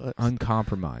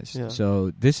uncompromised. Yeah.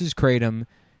 So this is kratom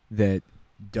that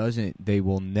they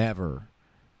will never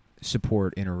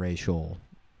support interracial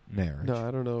marriage. No,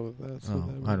 I don't know. What that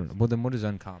means. I don't know. Well, then what does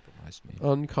uncompromised mean?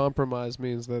 Uncompromised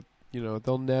means that,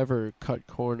 they'll never cut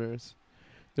corners.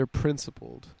 They're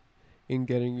principled in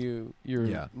getting you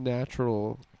your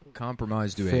natural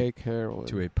Compromise to fake heroin.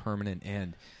 a permanent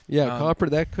end. Yeah,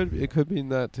 it could mean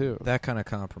that too. That kind of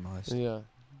compromise. Yeah,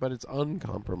 but it's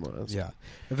uncompromised. Yeah,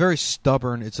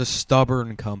 it's a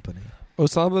stubborn company.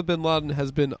 Osama bin Laden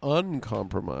has been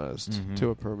uncompromised to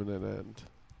a permanent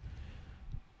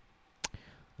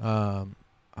end.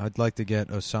 I'd like to get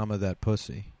Osama that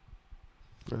pussy.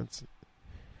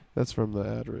 That's from the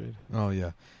ad read. Oh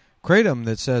yeah, Kratom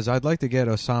that says I'd like to get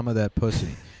Osama that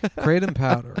pussy. Kratom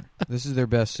powder. This is their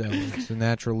best seller. It's a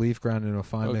natural leaf ground into a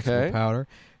fine mix of powder.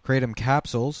 Kratom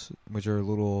capsules, which are a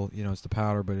little, it's the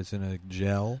powder, but it's in a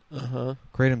gel.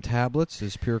 Kratom tablets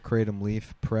is pure kratom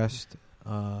leaf pressed.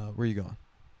 Where are you going?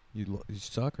 You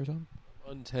suck or something?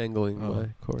 Untangling my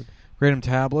cord. Kratom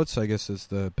tablets, I guess, is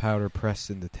the powder pressed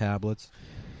into tablets.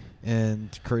 And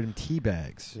kratom tea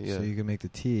bags, so you can make the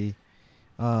tea.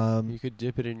 You could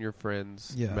dip it in your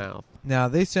friend's mouth. Now,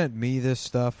 they sent me this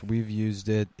stuff. We've used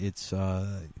it. It's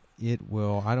it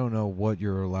will. I don't know what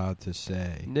you're allowed to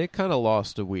say. Nick kind of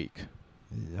lost a week.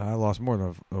 I lost more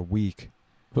than a week.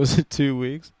 Was it 2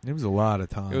 weeks? It was a lot of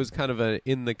time. It was kind of a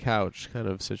in the couch kind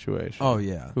of situation. Oh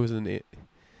yeah. It was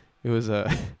was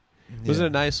it a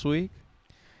nice week?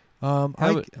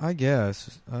 I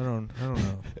guess. I don't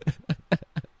know.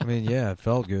 I mean, yeah, it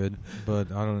felt good,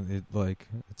 but I don't.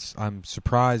 I'm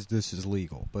surprised this is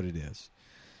legal, but it is.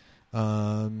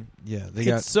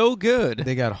 It's so good.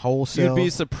 They got wholesale. You'd be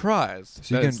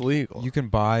surprised that it's legal. You can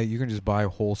just buy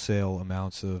wholesale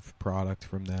amounts of product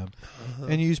from them,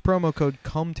 and use promo code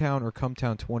CUMTOWN or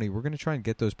CUMTOWN20. We're going to try and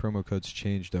get those promo codes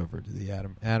changed over to the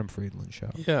Adam Friedland show.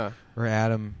 Yeah, or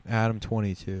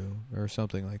Adam22 or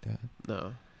something like that.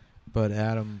 No, but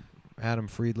Adam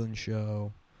Friedland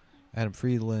show. Adam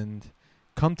Friedland,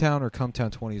 CUMTOWN or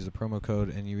CUMTOWN20 is the promo code,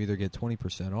 and you either get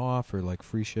 20% off or like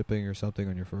free shipping or something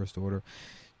on your first order.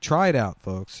 Try it out,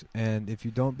 folks, and if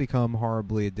you don't become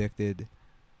horribly addicted,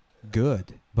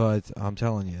 good. But I'm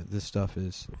telling you, this stuff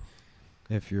is,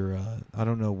 if you're, I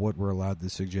don't know what we're allowed to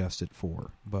suggest it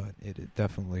for, but it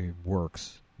definitely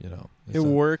works, It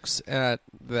works at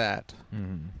that.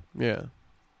 Mm-hmm. Yeah.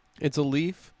 It's a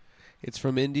leaf. It's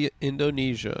from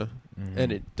Indonesia,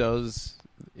 and it does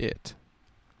it.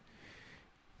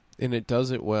 And it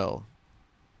does it well.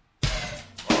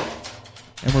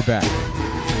 And we're back.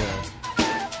 Yeah.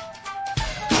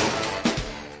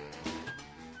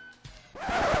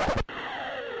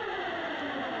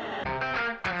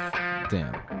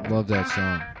 Damn. Love that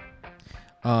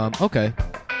song. Okay.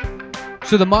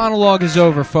 So the monologue is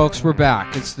over, folks. We're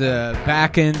back. It's the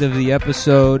back end of the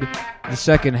episode, the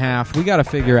second half. We got to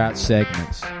figure out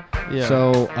segments. Yeah.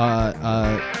 So,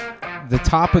 the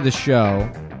top of the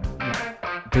show,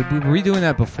 were we doing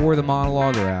that before the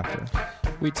monologue or after?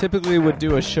 We typically would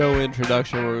do a show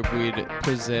introduction where we'd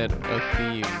present a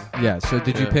theme. Yeah, so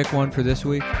did you pick one for this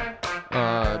week?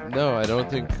 No, I don't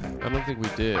think we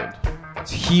did.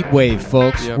 It's heat wave,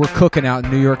 folks. Yep. We're cooking out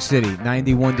in New York City.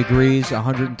 91 degrees,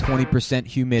 120%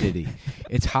 humidity.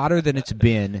 It's hotter than it's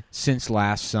been since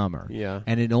last summer. Yeah.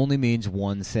 And it only means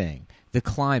one thing. The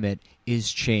climate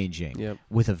is changing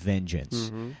with a vengeance.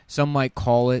 Mm-hmm. Some might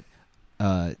call it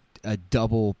a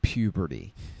double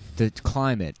puberty. The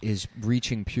climate is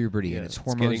reaching puberty, and its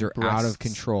hormones are out of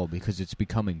control because it's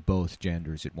becoming both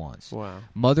genders at once. Wow.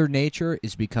 Mother Nature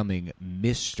is becoming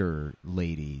Mr.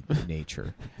 Lady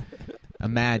Nature.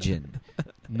 Imagine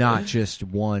not just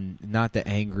one, not the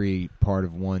angry part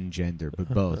of one gender, but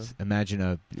both.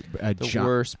 Imagine the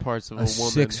worst parts of a woman.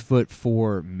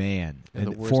 6'4" man,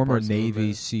 and former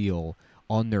Navy SEAL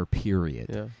on their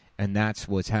period. Yeah. And that's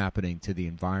what's happening to the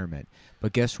environment.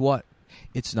 But guess what?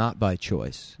 It's not by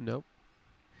choice. Nope.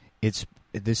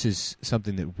 This is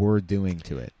something that we're doing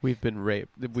to it. We've been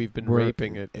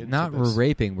raping it. We're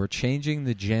raping. We're changing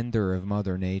the gender of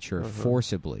Mother Nature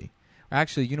forcibly.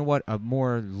 Actually, you know what? A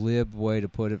more lib way to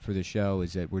put it for the show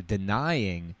is that we're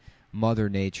denying Mother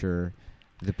Nature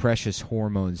the precious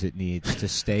hormones it needs to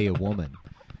stay a woman.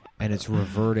 And it's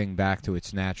reverting back to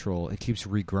its natural. It keeps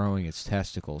regrowing its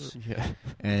testicles,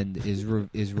 and is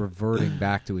reverting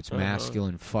back to its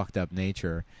masculine, fucked up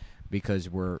nature, because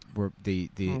the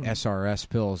SRS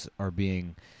pills are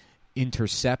being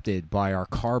intercepted by our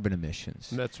carbon emissions.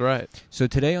 That's right. So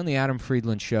today on the Adam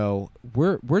Friedland Show,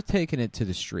 we're taking it to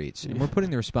the streets, and we're putting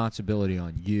the responsibility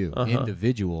on you,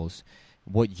 individuals.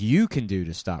 What you can do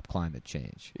to stop climate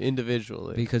change.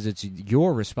 Individually. Because it's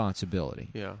your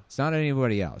responsibility. Yeah. It's not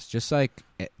anybody else. Just like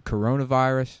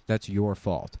coronavirus, that's your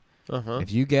fault.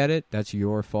 If you get it, that's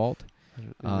your fault.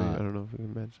 I don't know if we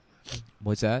can mention that.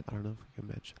 What's that? I don't know if we can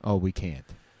mention that. Oh, we can't.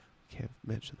 We can't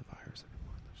mention the virus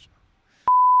anymore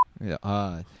on the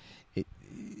show. Yeah.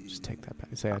 Just take that back.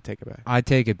 Say I take it back. I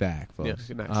take it back, folks.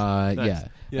 Yeah, nice. Nice.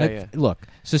 Yeah. Yeah. Look,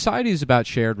 society is about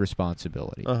shared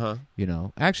responsibility. Uh-huh. You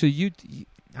know, actually,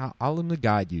 I'll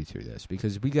guide you through this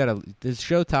because this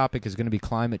show topic is going to be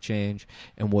climate change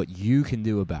and what you can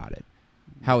do about it.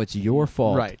 How it's your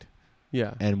fault. Right.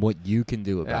 Yeah. And what you can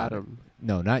do about it.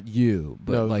 No, not you,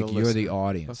 but No, like the you're the listener.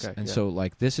 audience. Okay, and yeah. so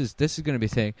like this is going to be a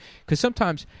thing because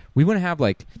sometimes we want to have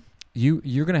like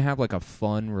you're going to have like a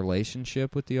fun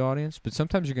relationship with the audience, but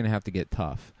sometimes you're going to have to get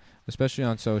tough, especially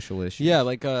on social issues. Yeah,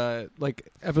 like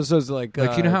episodes like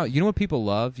you know what people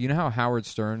love? You know how Howard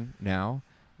Stern now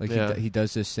he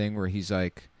does this thing where he's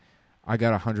like, I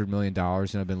got $100 million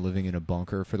and I've been living in a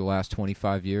bunker for the last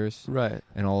 25 years. Right.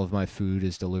 And all of my food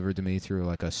is delivered to me through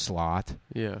like a slot.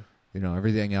 Yeah. You know,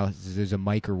 everything else, there's a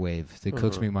microwave that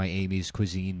cooks me my Amy's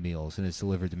Cuisine meals, and it's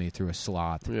delivered to me through a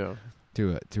slot, Yeah.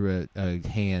 through a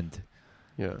hand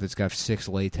Yeah. that's got 6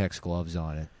 latex gloves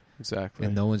on it. Exactly.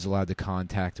 And no one's allowed to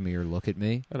contact me or look at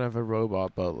me. And I have a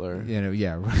robot butler. You know,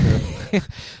 yeah.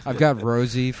 I've got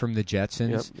Rosie from the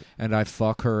Jetsons, and I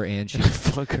fuck her, and she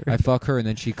I fuck her, and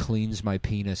then she cleans my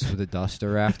penis with a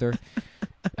duster after.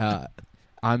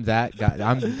 I'm that guy.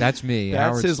 That's me. That's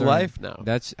Howard his Stern. life now.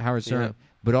 That's Howard Stern. Yeah.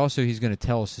 But also, he's going to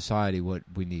tell society what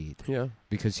we need. Yeah.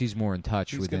 Because he's more in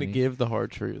touch He's with going to give the hard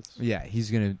truths. Yeah,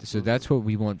 he's going to. So that's what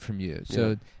we want from you.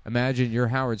 So imagine you're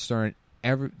Howard Stern,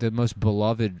 the most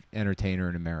beloved entertainer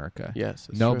in America. Yes.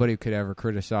 Nobody could ever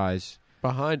criticize.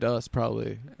 Behind us,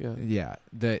 probably. Yeah.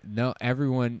 Yeah.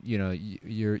 Everyone, you know,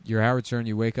 you're Howard Stern.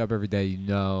 You wake up every day, you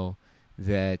know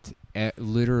that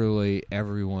literally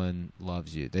everyone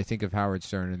loves you. They think of Howard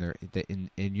Stern, and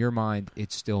in your mind,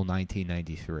 it's still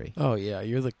 1993. Oh yeah,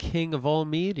 you're the king of all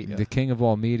media. The king of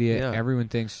all media. Yeah. Everyone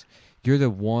thinks you're the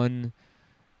one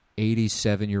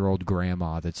 87-year-old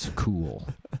grandma that's cool.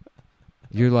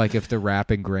 You're like if the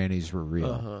rapping grannies were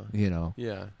real, you know.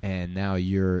 Yeah. And now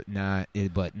you're not.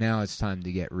 But now it's time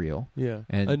to get real. Yeah.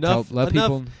 And enough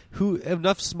people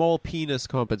enough small penis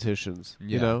competitions. Yeah.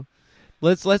 You know,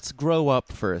 let's grow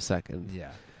up for a second.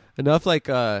 Yeah. Enough like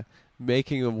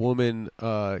making a woman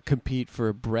compete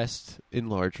for breast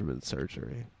enlargement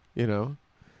surgery. You know.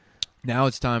 Now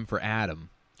it's time for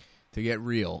Adam to get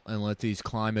real and let these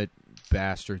climate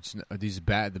bastards,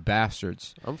 the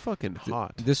bastards. I'm fucking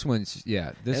hot. This one's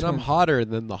I'm hotter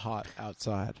than the hot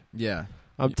outside. Yeah.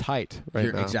 I'm tight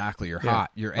right now. Exactly. You're Yeah.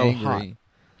 hot. You're Oh, angry. hot.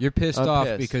 You're pissed I'm off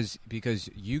pissed. because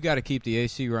you got to keep the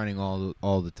AC running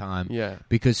all the time. Yeah.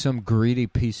 Because some greedy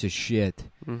piece of shit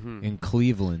Mm-hmm. in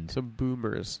Cleveland, Some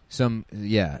boomers. some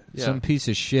piece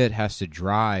of shit has to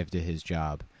drive to his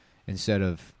job instead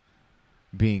of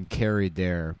being carried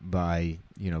there by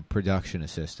production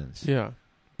assistants. Yeah.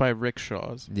 By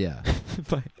rickshaws. Yeah.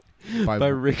 by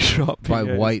rickshaw. By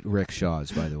PAs. white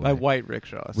rickshaws, by the way. By white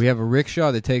rickshaws. We have a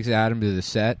rickshaw that takes Adam to the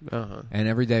set, Uh-huh. and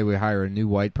every day we hire a new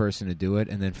white person to do it,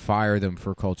 and then fire them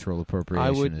for cultural appropriation.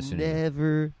 I would as soon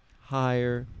never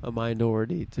hire a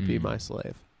minority to be Mm. my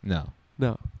slave. No.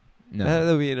 No. No. That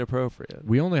would be inappropriate.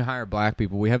 We only hire black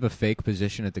people. We have a fake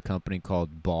position at the company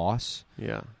called boss,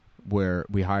 Yeah. where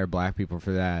we hire black people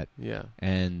for that. Yeah.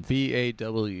 And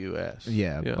BAWS.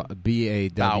 yeah, Yeah.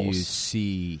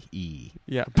 BAWCE.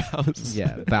 Yeah. Bows.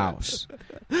 Yeah, bouse.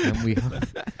 and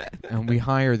we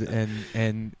hire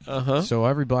and Uh-huh. so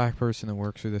every black person that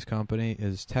works for this company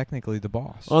is technically the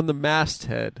boss. On the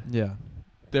masthead, Yeah.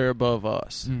 they're above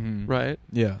us. Mm-hmm. Right?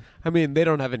 Yeah. I mean, they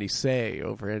don't have any say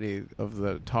over any of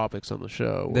the topics on the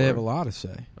show. They have a lot to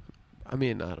say. I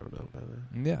mean, I don't know about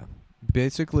that. Yeah.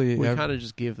 Basically, We kind of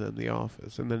just give them the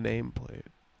office and the nameplate.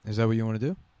 is that what you want to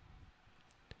do?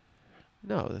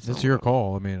 No, that's That's not your what-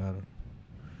 call. I mean, I don't.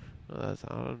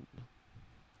 No,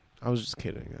 I was just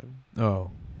kidding.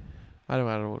 Oh. I don't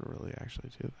want to really actually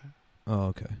do that. Oh,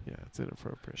 okay. Yeah, it's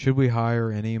inappropriate. Should we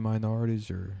hire any minorities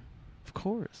or? Of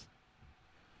course.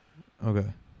 Okay.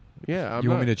 Yeah, you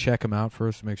want me to check them out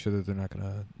first to make sure that they're not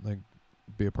gonna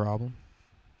be a problem?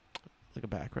 like a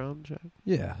background check?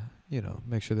 Yeah.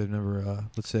 Make sure they've never,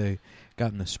 let's say,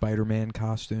 gotten a Spider-Man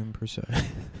costume per se.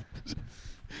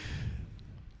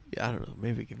 Yeah, I don't know.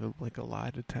 Maybe give them like a lie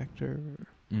detector. Or,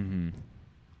 Mm-hmm.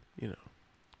 you know,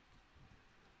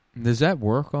 Does that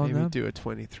work on maybe them? do a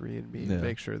 23andMe Yeah. to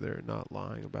make sure they're not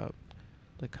lying about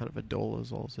like kind of a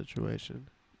Dolezal situation.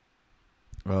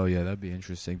 Oh yeah, that'd be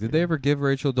interesting. Did they ever give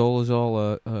Rachel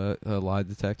Dolezal a lie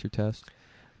detector test?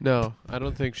 No, I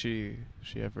don't think she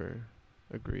ever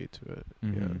agreed to it.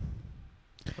 Mhm.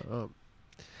 Yeah.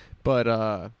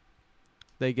 But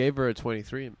they gave her a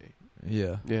 23andMe.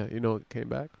 Yeah. Yeah, you know what came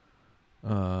back?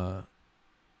 No.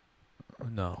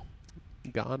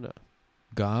 Ghana.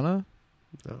 Ghana?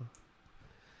 No.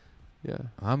 Yeah.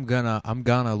 I'm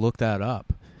gonna look that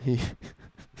up.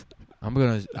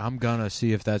 I'm gonna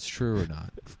see if that's true or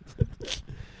not.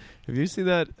 Have you seen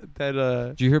that?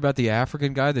 Did you hear about the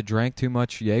African guy that drank too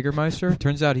much Jägermeister?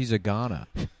 Turns out he's a Ghana.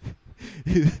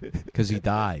 Because he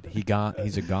died.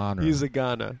 He's a goner. He's a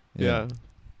Ghana. Yeah.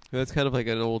 That's kind of like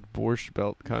an old Borscht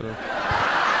Belt kind of.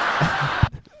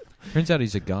 Turns out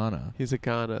he's a Ghana. He's a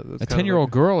Ghana. A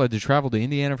 10-year-old girl had to travel to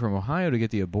Indiana from Ohio to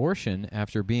get the abortion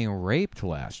after being raped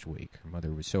last week. Her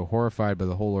mother was so horrified by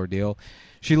the whole ordeal,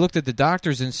 she looked at the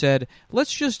doctors and said,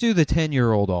 "Let's just do the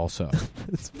 10-year-old also."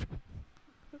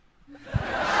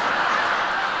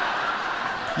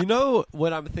 You know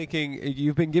what I'm thinking?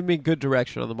 You've been giving me good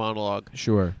direction on the monologue.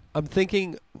 Sure. I'm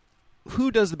thinking, who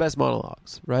does the best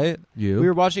monologues, right? You? We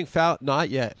were watching Fallon. Not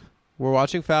yet. We're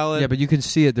watching Fallon. Yeah, but you can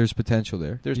see it. There's potential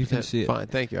there. You can see it. Fine,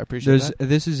 thank you. I appreciate that.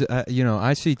 This is,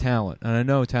 I see talent, and I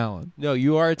know talent. No,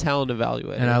 you are a talent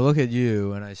evaluator. And I look at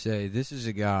you, and I say, this is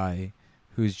a guy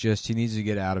who's he needs to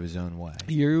get out of his own way.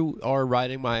 You are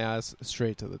riding my ass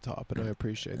straight to the top, and I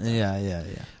appreciate that. Yeah.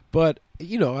 But,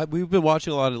 we've been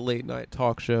watching a lot of late-night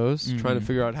talk shows, trying to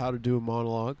figure out how to do a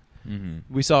monologue.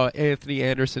 Mm-hmm. We saw Anthony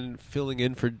Anderson filling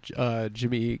in for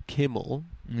Jimmy Kimmel.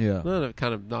 Yeah.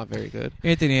 Kind of not very good.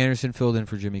 Anthony Anderson filled in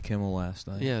for Jimmy Kimmel last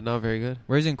night. Yeah, not very good.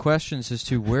 Raising questions as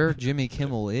to where Jimmy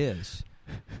Kimmel is.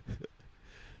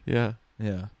 Yeah.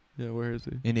 Yeah. Yeah, where is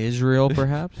he? In Israel,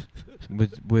 perhaps?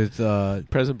 with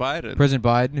President Biden. President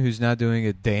Biden, who's now doing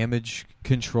a damage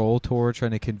control tour,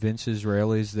 trying to convince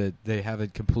Israelis that they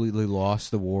haven't completely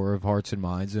lost the war of hearts and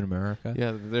minds in America.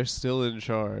 Yeah, they're still in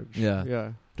charge. Yeah.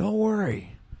 Yeah. Don't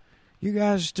worry. You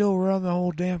guys still run the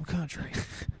whole damn country.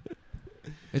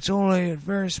 It's only a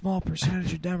very small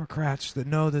percentage of Democrats that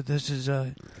know that this is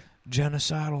a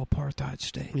genocidal apartheid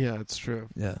state. Yeah, it's true.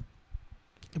 Yeah.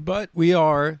 But we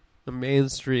are a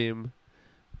mainstream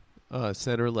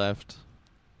center-left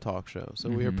talk show, so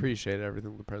we appreciate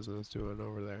everything the president's doing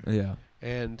over there. Yeah.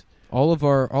 And all of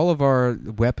our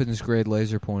weapons grade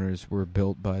laser pointers were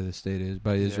built by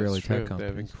by Israeli tech companies. They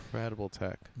have incredible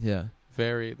tech. Yeah.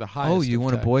 The highest. Oh, you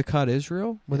want to boycott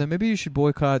Israel? Well, then maybe you should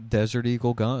boycott Desert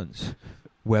Eagle guns,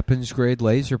 weapons grade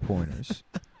laser pointers,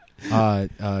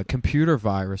 computer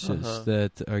viruses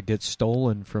that get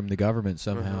stolen from the government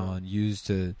somehow and used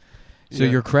to. So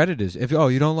your credit is you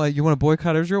want to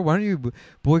boycott Israel? Why don't you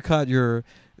boycott your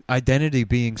identity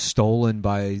being stolen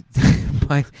by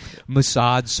by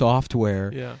Mossad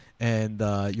software? Yeah. And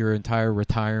your entire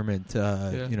retirement,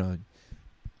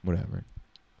 whatever.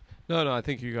 No, I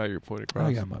think you got your point across.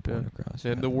 I got my point across.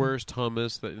 And the worst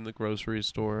hummus in the grocery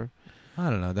store. I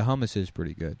don't know. The hummus is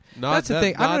pretty good. That's the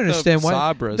thing. I don't understand why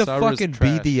Sabra's fucking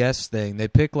trash. BDS thing. They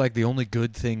pick like the only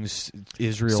good things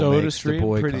Israel Soda makes Stream, to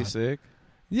boycott. pretty sick.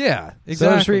 Yeah, exactly.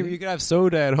 Soda Stream, you can have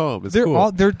soda at home. It's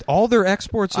cool. All their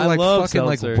exports are I like love fucking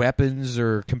seltzer. like weapons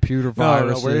or computer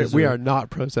viruses. No, we are not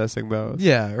processing those.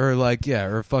 Yeah,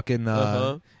 or fucking.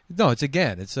 No, it's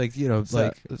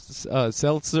like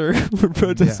seltzer. We're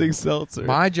protesting seltzer.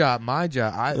 My job.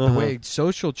 The way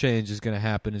social change is going to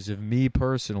happen is if me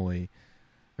personally,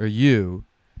 or you,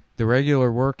 the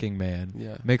regular working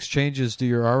man, makes changes to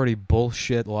your already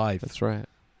bullshit life. That's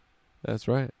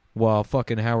right. While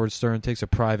fucking Howard Stern takes a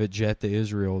private jet to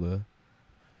Israel to,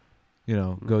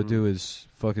 go do his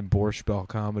fucking Borscht Belt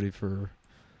comedy for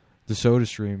the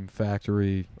SodaStream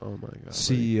factory. Oh my god,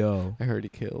 CEO. I heard he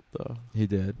killed though. He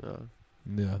did.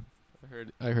 Yeah.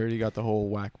 I heard he got the whole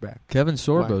whack back. Kevin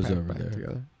Sorbo's over there.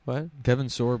 Together. What? Kevin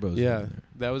Sorbo's over there.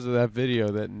 That was that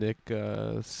video that Nick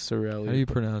Cirelli. How do you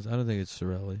pronounce? I don't think it's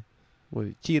Cirelli. What?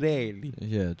 Cirelli.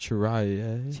 Yeah,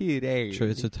 Cirelli. Cirelli.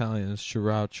 It's Italian. It's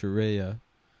Cirea.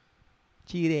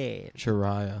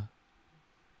 Chiraya.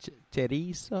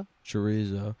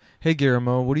 Chorizo. Hey,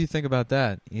 Guillermo, what do you think about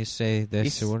that? You say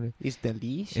this. It's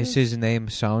delicious. Is his name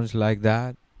sounds like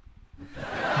that?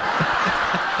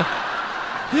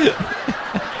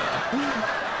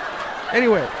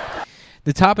 Anyway,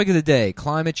 the topic of the day: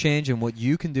 climate change and what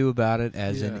you can do about it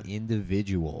as an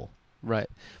individual. Right.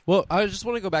 Well, I just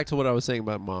want to go back to what I was saying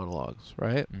about monologues,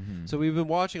 right? Mm-hmm. So we've been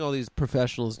watching all these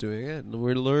professionals doing it, and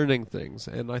we're learning things.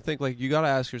 And I think, you got to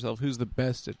ask yourself, who's the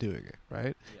best at doing it,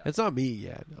 right? Yeah. It's not me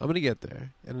yet. I'm going to get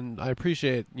there. And I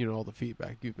appreciate, all the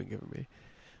feedback you've been giving me.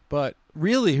 But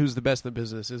really, who's the best in the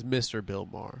business is Mr. Bill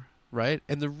Maher, right?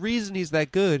 And the reason he's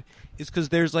that good is because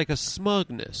there's, a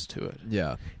smugness to it.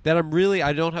 Yeah. That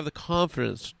I don't have the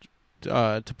confidence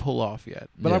to pull off yet.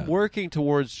 But I'm working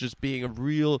towards just being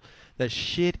that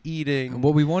shit-eating. And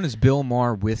what we want is Bill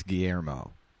Maher with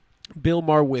Guillermo. Bill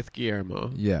Maher with Guillermo.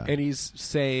 Yeah. And he's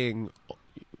saying,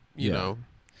 you know.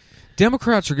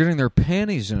 Democrats are getting their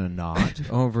panties in a knot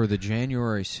over the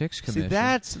January 6th commission.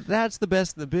 See, that's the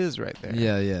best in the biz right there.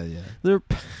 Yeah. Their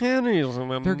panties in a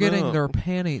knot. They're getting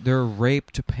their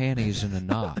raped panties in a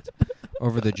knot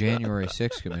over the January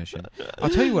 6th commission. I'll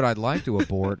tell you what I'd like to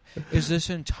abort is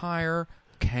this entire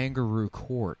kangaroo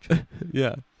court.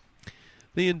 Yeah.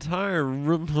 The entire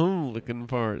Republican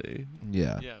Party.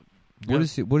 Yeah. Yeah. What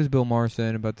is Bill Maher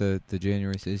saying about the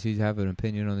January 6th? Does he have an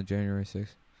opinion on the January 6th?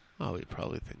 Oh, he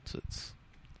probably thinks it's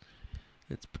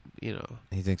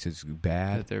He thinks it's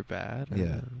bad. that they're bad.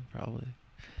 Yeah. Probably.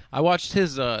 I watched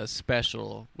his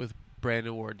special with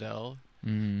Brandon Wardell.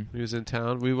 Mm. He was in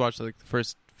town. We watched like the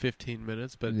first 15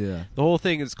 minutes, but Yeah. the whole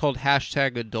thing is called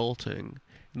 #adulting,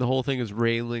 and the whole thing is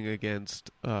railing against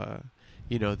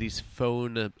these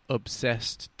phone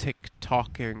obsessed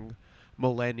TikToking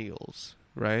millennials,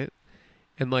 right?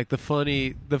 And like the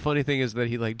funny thing is that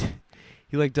he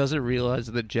doesn't realize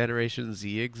that Generation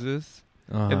Z exists,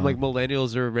 and like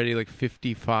millennials are already like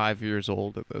 55 years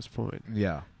old at this point.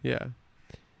 Yeah. Yeah.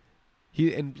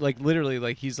 He's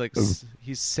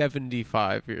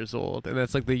 75 years old, and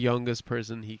that's like the youngest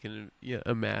person he can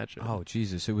imagine. Oh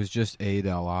Jesus! It was just Eid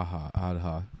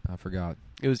al-Adha. I forgot.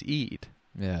 It was Eid.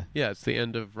 Yeah. Yeah, it's the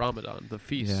end of Ramadan, the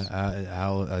feast. Yeah.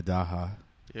 Al-Adha.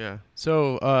 Yeah.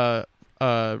 So,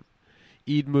 Eid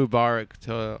Mubarak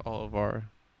to all of our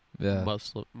Yeah.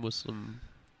 Muslim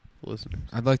listeners.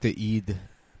 I'd like to Eid.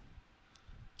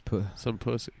 Some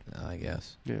pussy. I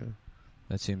guess Yeah.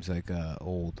 that seems like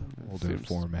older Seems-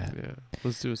 format. Yeah.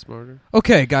 Let's do it smarter.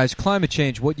 Okay, guys, climate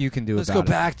change. What you can do Let's about go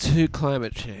back to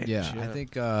climate it? change.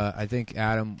 Yeah, I think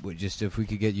Adam would just if we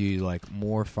could get you like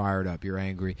more fired up. You're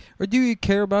angry, or do you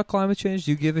care about climate change?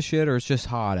 Do you give a shit, or it's just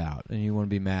hot out and you want to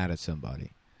be mad at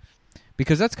somebody?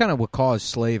 Because that's kind of what caused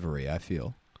slavery. I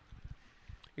feel.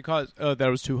 Because that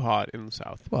was too hot in the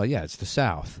South. Well, yeah, it's the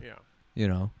South. Yeah. You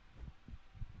know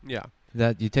Yeah.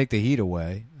 that you take the heat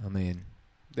away. I mean,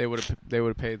 They would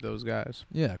have paid those guys.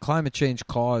 yeah, climate change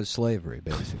caused slavery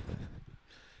basically.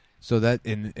 So that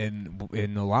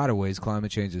in a lot of ways,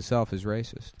 climate change itself is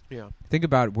racist. Yeah. Think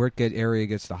about where area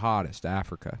gets the hottest,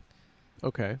 Africa.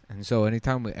 Okay. And so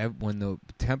anytime when the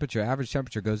average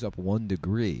temperature goes up 1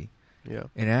 degree, Yeah.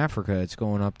 in Africa it's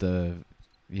going up to,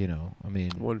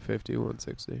 150,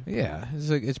 160. yeah,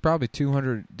 it's probably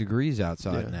 200 degrees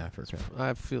outside in Yeah. Africa.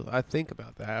 I think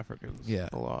about the Africans Yeah.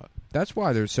 a lot. That's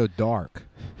why they're so dark.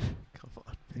 Come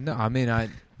on. No, I mean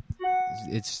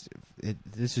this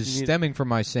is You need- stemming from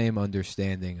my same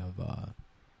understanding of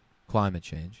climate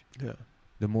change. Yeah.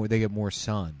 The more they get more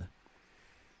sun.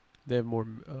 They have more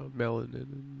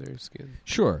melanin in their skin.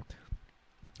 Sure.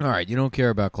 All right, you don't care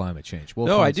about climate change. We'll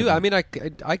No, find I do. some- I mean,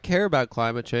 I care about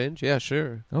climate change. Yeah,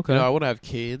 sure. Okay. I want to have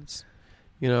kids.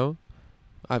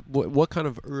 What kind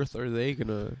of Earth are they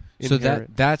gonna So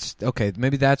inherit? that's okay.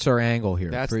 Maybe that's our angle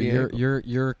here. That's For the your, angle.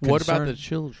 your What about concern- the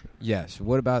children? Yes.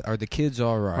 What about are the kids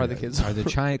all right? Are the kids are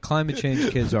the climate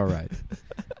change kids all right?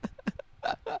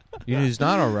 You know who's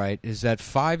not all right is that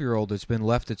 5-year-old that's been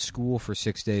left at school for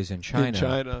 6 days in China, In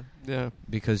China. Yeah.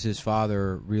 because his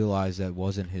father realized that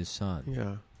wasn't his son.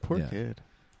 Yeah. Poor Yeah. kid.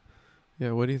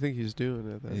 Yeah. What do you think he's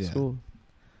doing at that Yeah. school?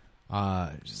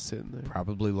 Just Just sitting there.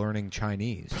 probably learning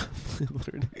Chinese.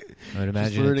 learning, I'd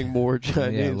imagine just learning more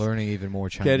Chinese. Yeah, learning even more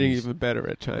Chinese. Getting even better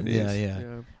at Chinese.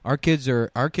 Yeah. Our kids are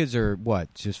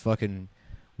what? Just fucking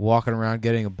walking around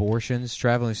getting abortions,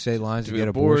 traveling state lines to Doing get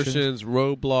abortions,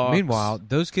 roadblocks. Meanwhile,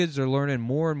 those kids are learning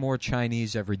more and more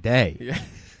Chinese every day, Yeah.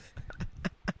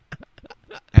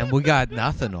 and we got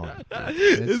nothing on it.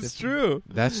 It's true.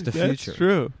 That's the That's future.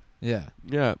 true. Yeah,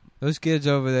 Yeah. those kids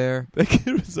over there, That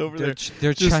kid was over they're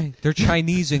there. they're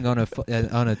Chinesing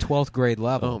on a 12th grade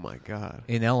level Oh my god.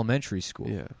 in elementary school.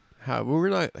 Yeah.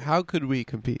 How could we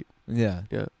compete? Yeah.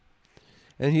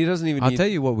 And he doesn't even I'll need tell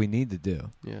you what we need to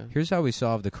do. Yeah. Here's how we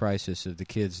solve the crisis of the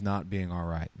kids not being all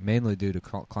right, mainly due to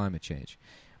climate change.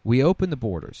 We open the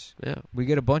borders. Yeah. We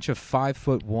get a bunch of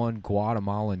 5'1"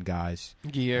 Guatemalan guys.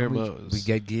 Guillermo's. We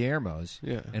get Guillermo's.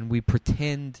 Yeah. And we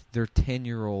pretend they're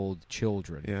 10-year-old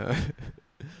children. Yeah.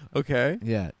 Okay.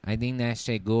 Yeah. I think that's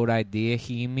a good idea,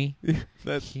 Himi.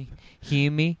 That's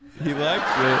Himi. he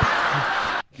likes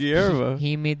it. Guillermo.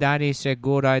 Himi, that is a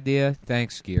good idea.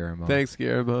 Thanks, Guillermo. Thanks,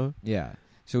 Guillermo. Yeah.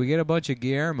 So we get a bunch of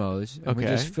Guillermos, and we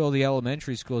Okay. just fill the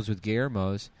elementary schools with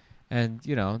Guillermos. And,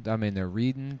 they're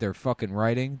reading, they're fucking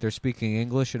writing, they're speaking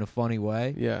English in a funny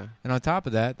way. Yeah. And on top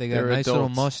of that, they got They're a nice little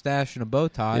adults. mustache and a bow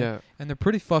tie. Yeah. And they're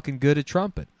pretty fucking good at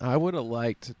trumpet. I would have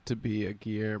liked to be a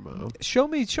Guillermo. Show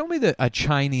me a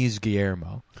Chinese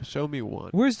Guillermo. Show me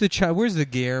one. Where's the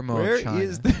Guillermo Where of China?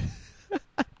 is the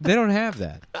They don't have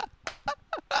that.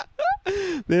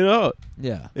 They don't.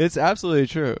 Yeah. It's absolutely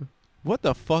true. What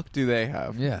the fuck do they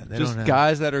have? Yeah, they just don't have.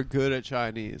 guys that are good at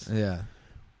Chinese. Yeah.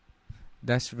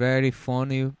 That's very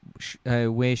funny,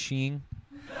 Wei Xing.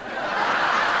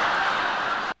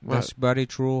 That's very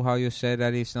true how you say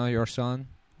that he's not your son.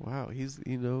 Wow,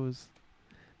 he knows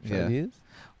Yeah. Chinese?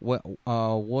 What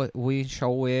we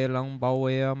show me.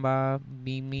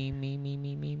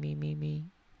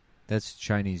 That's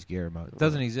Chinese Guillermo. It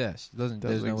doesn't exist.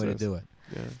 There's no way to do it.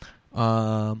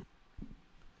 Yeah.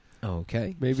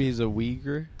 Okay. Maybe he's a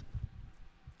Uyghur.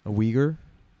 A Uyghur?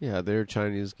 Yeah, their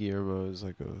Chinese Guillermo is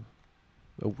like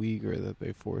a Uyghur that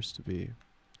they forced to be,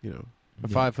 a Yeah.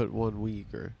 5'1"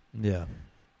 Uyghur. Yeah.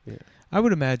 Yeah. I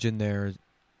would imagine their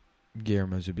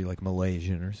Guillermo's would be like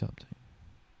Malaysian or something.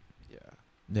 Yeah.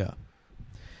 Yeah.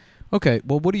 Okay,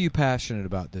 well, what are you passionate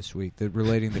about this week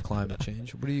relating to climate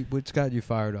change? What's got you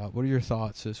fired up? What are your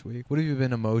thoughts this week? What have you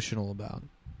been emotional about?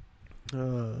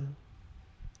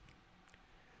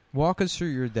 Walk us through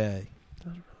your day. I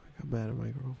got mad at my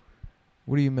girlfriend.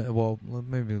 What do you mean? Well,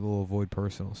 maybe we'll avoid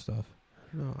personal stuff.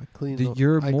 No, I cleaned.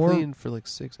 I cleaned for like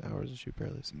 6 hours and she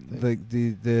barely said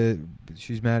anything.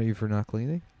 She's mad at you for not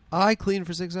cleaning? I cleaned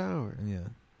for 6 hours. Yeah.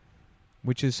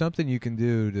 Which is something you can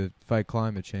do to fight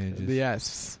climate change.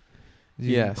 Yes.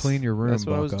 You can clean your room. That's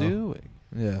what I was bucko. doing.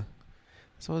 Yeah.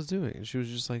 That's what I was doing. And she was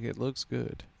just like, it looks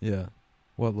good. Yeah.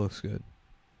 What looks good?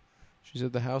 She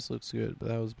said the house looks good, but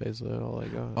that was basically all I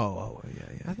got. Oh,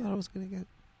 yeah. I thought I was going to get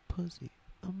pussy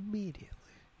immediately.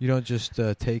 You don't just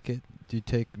take it? Do you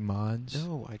take mines?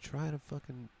 No, I try to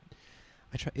fucking...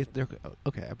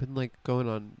 Okay, I've been like going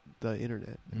on the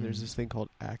internet, and there's this thing called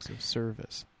acts of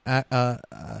service.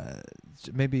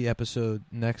 Maybe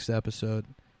next episode,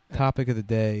 topic of the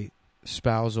day,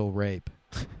 spousal rape.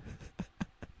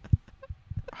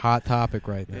 Hot topic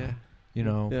right now.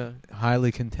 Yeah. Yeah.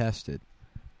 Highly contested.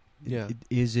 Yeah.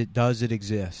 Does it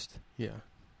exist? Yeah.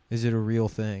 Is it a real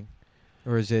thing?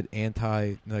 Or is it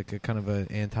a kind of an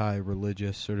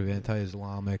anti-religious, sort of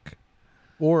anti-Islamic?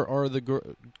 Or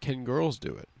can girls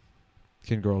do it?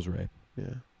 Can girls rape?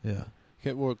 Yeah. Yeah.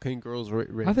 Can girls rape?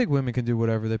 I think women can do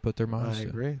whatever they put their minds to. I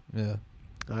agree. Yeah.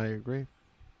 I agree.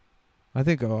 I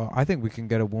think we can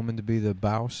get a woman to be the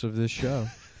boss of this show.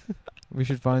 We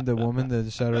should find a woman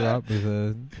to set her up with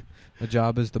a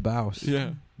job as the boss.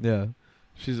 Yeah. Yeah.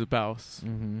 She's a boss.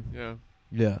 Mm-hmm. Yeah.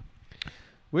 Yeah.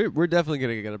 We're definitely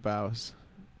going to get a boss.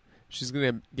 She's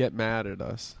going to get mad at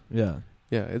us. Yeah.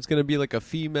 Yeah, it's going to be like a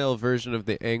female version of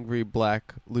the angry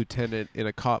black lieutenant in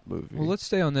a cop movie. Well, let's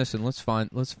stay on this and let's find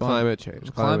climate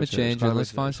change. Climate change, and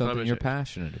let's find something you're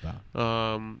passionate about.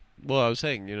 Well, I was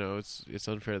saying, it's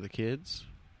unfair to the kids.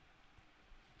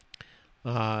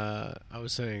 I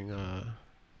was saying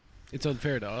it's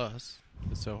unfair to us.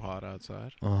 It's so hot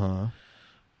outside. Uh-huh.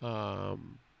 I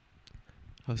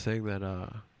was saying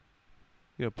that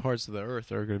parts of the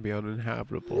earth are going to be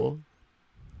uninhabitable.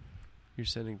 You're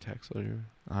sending text on your...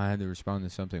 I had to respond to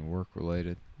something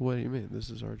work-related. What do you mean? This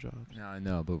is our job. No, I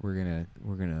know, but we're gonna.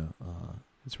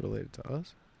 It's related to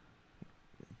us?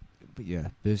 But yeah,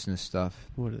 business stuff.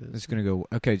 What is? It's gonna go.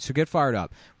 Okay, so get fired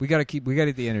up. We gotta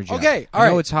get the energy. Okay, all right.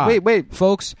 I know it's hot. Wait,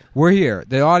 folks, we're here.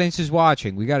 The audience is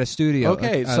watching. We got a studio.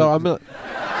 Okay, so I'm.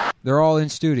 They're all in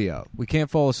studio. We can't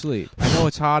fall asleep. I know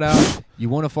it's hot out. You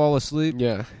want to fall asleep?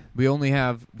 Yeah. We only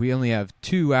have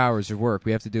 2 hours of work.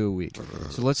 We have to do a week.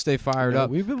 So let's stay fired up.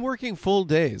 We've been working full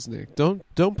days, Nick. Don't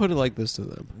put it like this to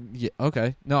them. Yeah.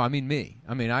 Okay. No, I mean me.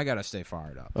 I gotta stay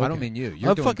fired up. Okay. I don't mean you.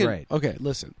 You're doing great. Okay,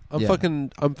 listen. I'm Yeah.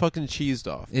 fucking cheesed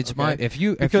off. It's okay? if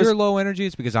you're low energy,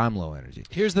 it's because I'm low energy.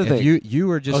 Here's the thing. You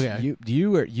were just Okay.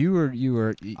 you were.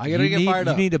 I gotta get fired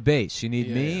up. You need a base. You need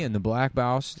Yeah, me yeah. and the black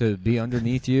boss to be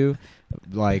underneath you,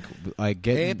 like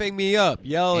getting amping me up,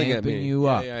 yelling at me, amping you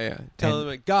up. Yeah. Telling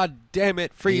me, God damn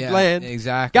it, freed land.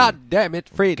 Exactly. God damn it,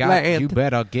 freed land. You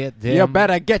better get them. You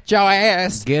better get your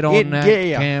ass Get on in that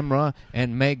gear. camera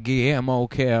and make Guillermo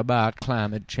care about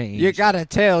climate change. You gotta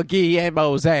tell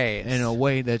Guillermo's ass in a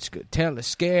way that's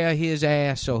scare his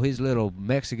ass so his little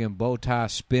Mexican bow tie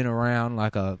spin around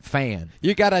like a fan.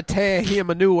 You gotta tear him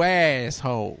a new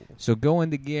asshole. So go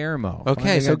into Guillermo.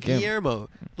 Okay, so Guillermo,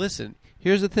 listen.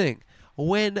 Here's the thing.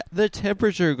 When the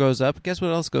temperature goes up, guess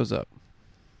what else goes up?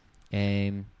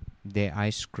 The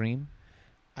ice cream.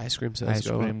 Ice cream says Ice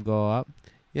cream go up.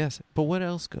 Yes, but what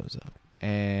else goes up?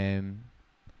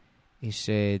 He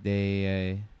said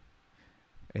the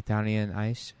Italian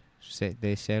ice.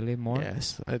 They sell it more.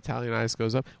 Yes, Italian ice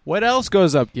goes up. What else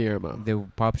goes up, Guillermo? The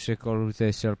popsicles,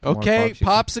 they sell more Okay,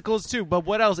 popsicles. popsicles too. But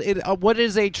what else? What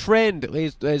is a trend,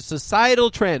 a societal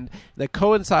trend that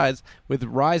coincides with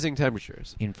rising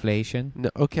temperatures? Inflation. No,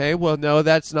 okay, well, no,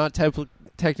 that's not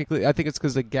technically. I think it's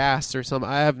because of gas or something.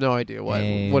 I have no idea what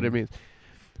it means.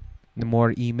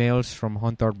 more emails from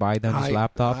Hunter Biden's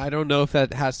laptop. I don't know if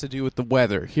that has to do with the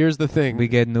weather. Here's the thing.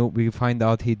 We find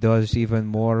out he does even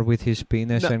more with his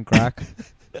penis and crack.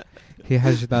 He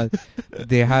has that.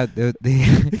 They had the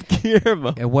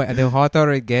Guillermo. the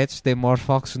hotter it gets, the more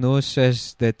Fox News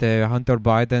says that Hunter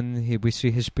Biden we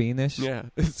see his penis. Yeah,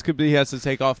 it's could be he has to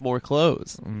take off more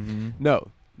clothes. Mm-hmm.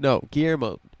 No,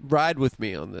 Guillermo, ride with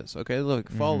me on this. Okay, look,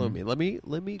 follow Mhm. me.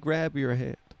 Let me grab your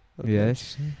hand. Okay?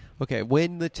 Yes. Okay,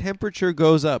 when the temperature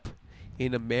goes up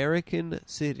in American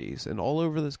cities and all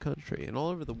over this country and all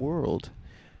over the world,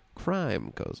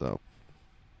 crime goes up.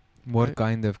 What Right.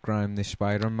 kind of crime? The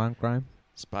Spider-Man crime?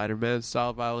 Spider-Man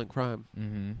style violent crime.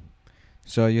 Mm-hmm.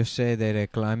 So you say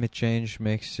that climate change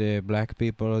makes black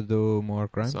people do more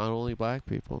crime? It's not only black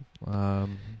people.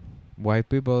 White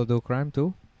people do crime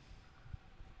too?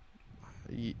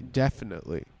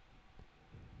 Definitely.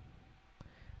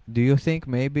 Do you think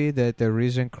maybe that the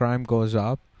reason crime goes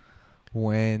up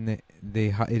when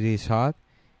it is hot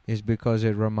is because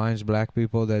it reminds black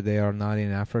people that they are not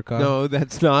in Africa? No,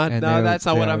 that's not. And No, that's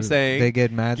not what I'm saying. They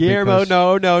get mad. Guillermo,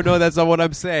 because no, that's not what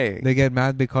I'm saying. They get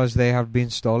mad because they have been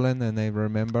stolen and they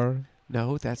remember.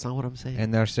 No, that's not what I'm saying.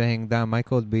 And they're saying, damn, I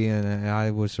could be and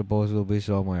I was supposed to be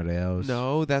somewhere else.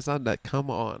 No, that's not that. Come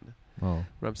on. Oh.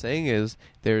 What I'm saying is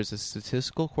there's a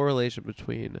statistical correlation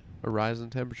between a rise in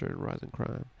temperature and a rise in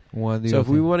crime. What do So you if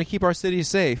we think? want to keep our cities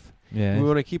safe, Yeah. we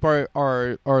want to keep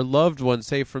our loved ones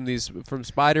safe from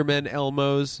Spider-Man,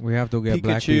 Elmos. We have to get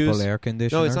black Pikachus. people air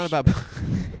conditioners. No, it's not about.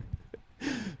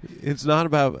 It's not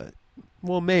about.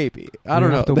 Well, maybe I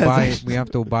don't know. We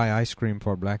have to buy ice cream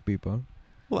for black people.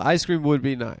 Well, ice cream would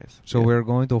be nice. So Yeah. we're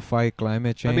going to fight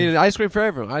climate change. I mean, ice cream for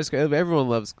everyone. Everyone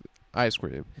loves ice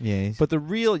cream. yes. But the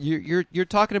real you're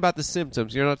talking about the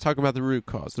symptoms. You're not talking about the root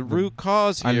cause. The root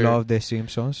cause I here. love The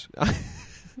Simpsons.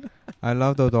 I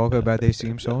love to talk about The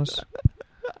Simpsons.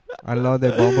 I love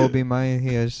the Bumblebee man.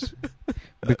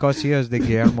 Because he has the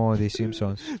Guillermo of The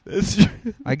Simpsons. That's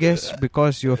true. I guess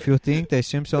because if you think The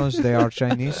Simpsons they are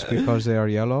Chinese because they are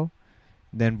yellow,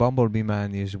 then Bumblebee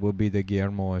man will be the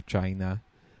Guillermo of China.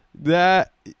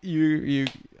 That you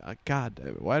God damn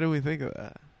it, why do we think of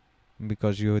that?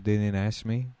 Because you didn't ask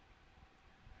me.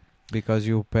 Because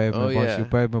you paid me. Oh, yeah. You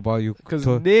paid me about you. Because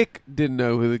Nick didn't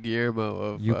know who the Guillermo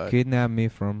of You kidnapped me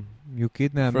from. You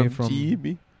kidnapped me from.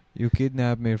 Jimmy. You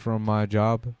kidnapped me from my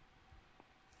job.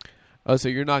 Oh, so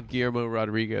you're not Guillermo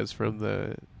Rodriguez from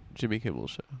the Jimmy Kimmel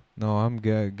Show? No, I'm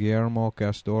Guillermo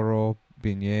Castoro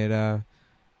Piñera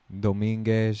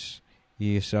Dominguez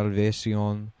y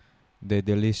Salvación de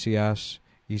Delicias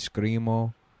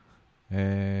Iscrimo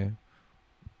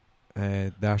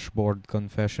Dashboard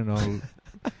Confessional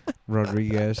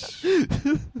Rodriguez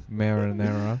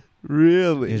Marinera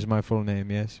Really? is my full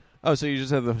name, yes. Oh, so you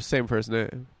just have the same first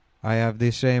name? I have the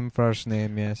same first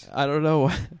name, yes. I don't know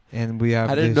why. And we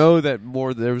have I didn't know that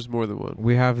there was more than one.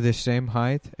 we have the same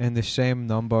height and the same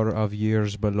number of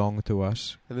years belong to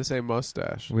us. And the same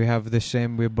mustache. We have the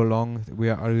same we belong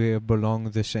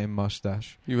the same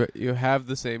mustache. You have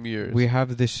the same years. We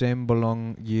have the same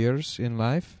belong years in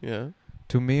life. Yeah.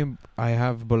 To me, I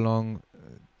have belong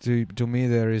to me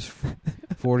there is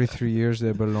 43 years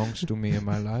that belongs to me in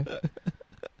my life.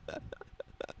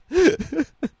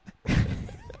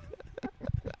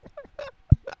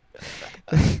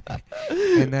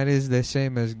 And that is the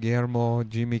same as Guillermo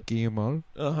Jimmy Kimmel,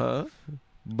 Uh-huh.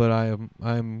 but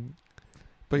I'm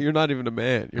But you're not even a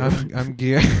man. I'm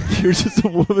You're just a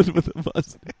woman with a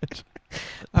mustache.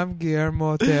 I'm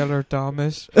Guillermo Taylor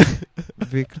Thomas,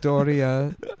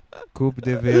 Victoria Coupe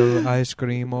de Ville Ice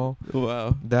Creamo,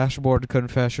 Wow. Dashboard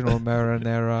Confessional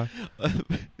Marinara.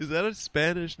 Is that a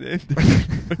Spanish name?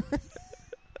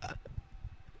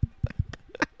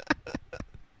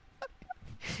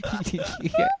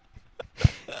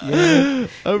 Yeah.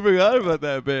 I forgot about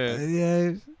that band.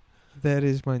 Yeah, that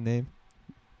is my name.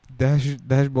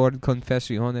 Dashboard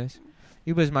Confesiones.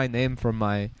 It was my name from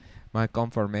my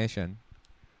confirmation.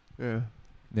 Yeah.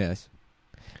 Yes,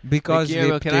 because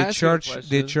Guillermo, can I the ask you a the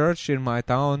question? church in my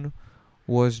town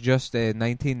was just a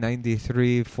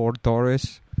 1993 Ford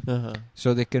Taurus. Uh-huh.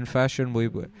 So the confession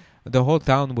the whole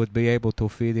town would be able to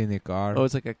fit in a car. Oh,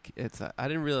 I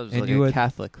didn't realize it was And you like a would-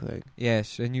 Catholic thing.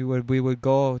 Yes, and we would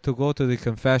go to the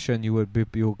confession. You would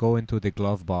go into the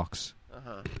glove box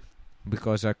Uh-huh.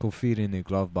 because I could fit in the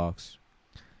glove box.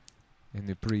 And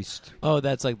the priest. Oh,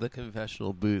 that's like the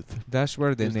confessional booth. That's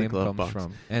where the Here's the name glove comes box.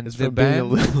 from. And It's the from being a band,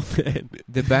 little band.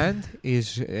 the band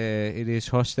is it is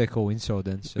Hoste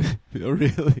Coincidence. Oh,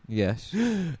 really? Yes.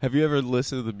 Have you ever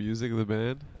listened to the music of the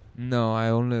band? No, I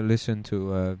only listen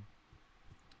to.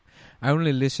 I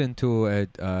only listened to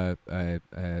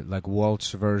like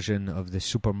Walt's version of the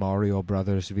Super Mario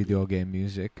Brothers video game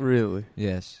music. Really?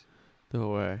 Yes. No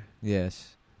way.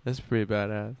 Yes. That's pretty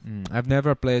badass. I've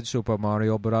never played Super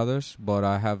Mario Brothers, but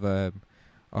I have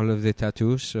all of the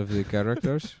tattoos of the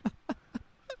characters.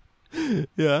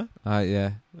 Yeah.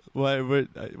 Yeah. Why?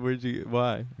 Where'd you?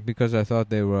 Why? Because I thought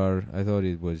they were. I thought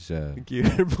it was.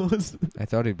 Guillermo's. I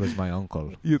thought it was my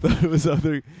uncle. You thought it was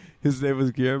other. His name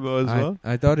was Guillermo as well.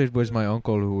 I thought it was my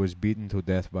uncle who was beaten to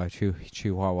death by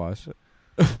chihuahuas.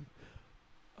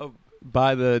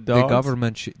 By the dogs.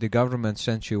 The government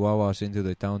sent chihuahuas into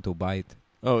the town to bite.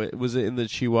 Oh, was it in the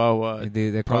Chihuahua?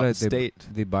 They call it state.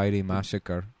 the biting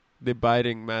massacre. The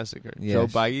biting massacre. Yes. So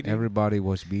biting. Everybody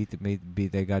was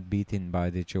they got beaten by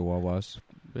the chihuahuas.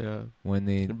 Yeah. When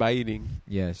they biting.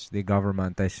 Yes, the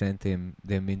government they sent them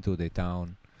into the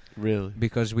town. Really?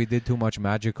 Because we did too much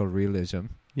magical realism.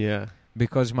 Yeah.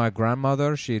 Because my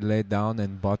grandmother, she laid down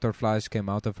and butterflies came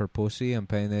out of her pussy and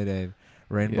painted a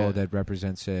rainbow that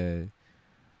represents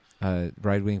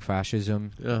right-wing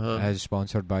fascism as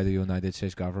sponsored by the United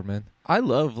States government. I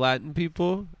love Latin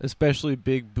people, especially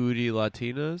big booty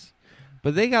Latinas,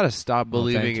 but they gotta stop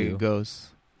believing in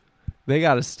ghosts. They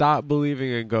gotta stop believing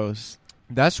in ghosts.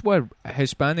 That's what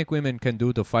Hispanic women can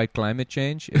do to fight climate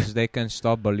change, is they can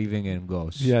stop believing in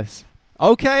ghosts. Yes.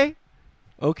 Okay.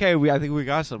 I think we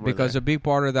got somewhere. Because there. a big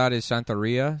part of that is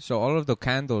Santeria. So all of the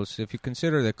candles, if you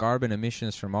consider the carbon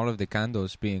emissions from all of the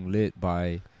candles being lit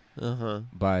by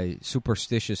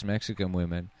superstitious Mexican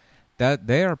women, that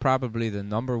they are probably the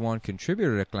number one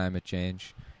contributor to climate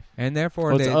change, and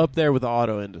therefore it's up there with the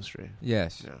auto industry.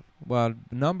 Yes. Yeah. Well,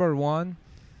 number one,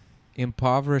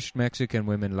 impoverished Mexican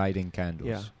women lighting candles.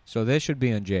 Yeah. So they should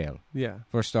be in jail. Yeah.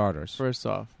 For starters. First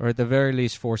off. Or at the very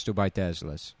least forced to buy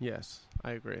Teslas. Yes,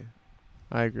 I agree.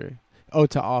 Oh,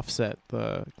 to offset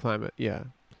the climate. Yeah.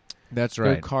 That's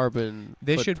right. Their carbon.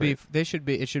 It should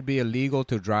be illegal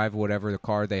to drive whatever the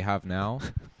car they have now,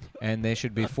 and they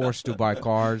should be forced to buy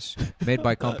cars made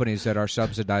by companies that are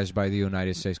subsidized by the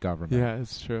United States government. Yeah,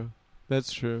 it's true.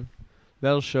 That's true.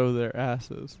 That'll show their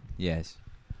asses. Yes.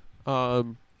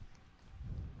 What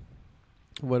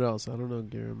else? I don't know,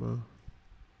 Guillermo.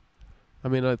 I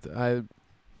mean, I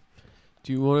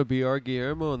do you want to be our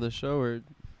Guillermo on the show, or?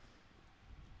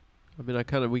 I mean,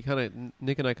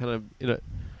 Nick and I kind of,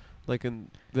 like in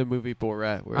the movie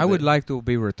Borat. Where I would like to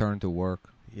be returned to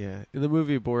work. Yeah, in the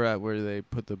movie Borat, where they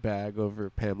put the bag over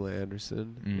Pamela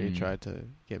Anderson, and they tried to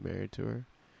get married to her.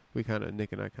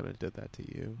 Nick and I kind of did that to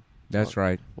you. That's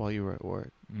right. While you were at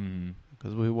work,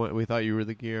 because we thought you were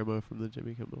the Guillermo from the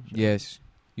Jimmy Kimmel Show. Yes.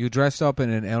 You dressed up in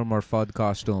an Elmer Fudd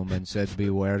costume and said,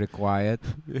 "Beware, quiet.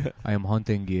 Yeah. I am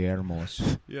hunting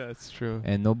Guillermos." Yeah, it's true.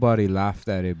 And nobody laughed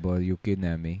at it, but you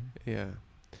kidnapped me. Yeah.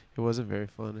 It wasn't very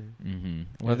funny.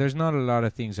 Well, there's not a lot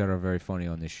of things that are very funny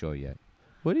on this show yet.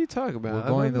 What are you talking about? We're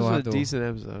going to have a decent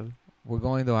episode. We're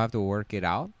going to have to work it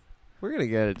out. We're going to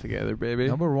get it together, baby.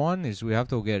 Number one is we have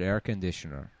to get air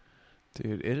conditioner.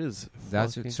 Dude, it is.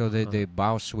 That's it, so that the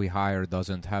boss we hire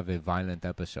doesn't have a violent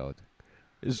episode.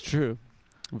 It's true.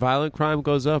 Violent crime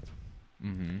goes up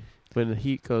when the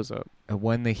heat goes up.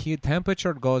 When the heat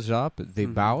temperature goes up, the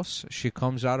boss, she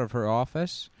comes out of her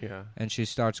office and she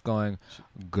starts going,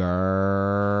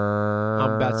 "Grrr,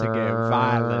 I'm about to get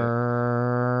violent."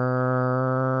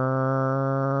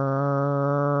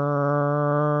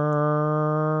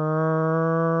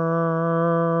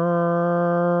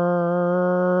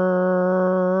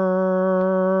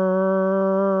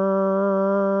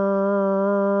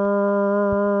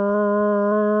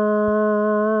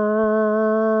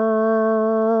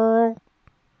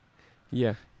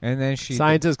 Yeah. And then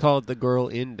scientists call it the girl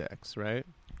index, right?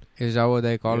 Is that what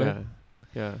they call it?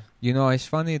 Yeah. You know, it's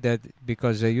funny that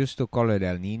because they used to call it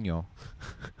El Niño.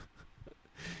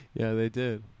 Yeah, they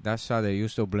did. That's how they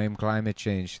used to blame climate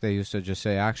change. They used to just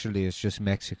say, actually, it's just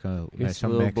Mexico. It's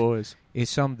some little boys.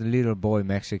 It's some little boy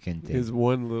Mexican thing. It's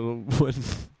one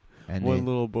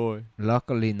little boy.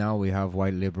 Luckily, now we have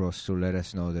white liberals to let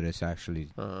us know that it's actually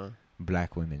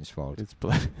black women's fault. It's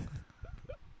black.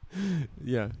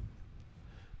 Yeah.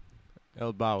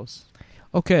 El Baus.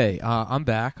 Okay, I'm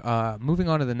back. Moving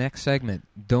on to the next segment,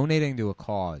 donating to a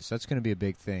cause. That's going to be a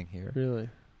big thing here. Really?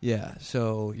 Yeah.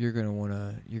 So you're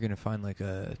gonna find like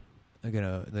they're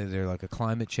like a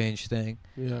climate change thing.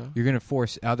 Yeah. You're gonna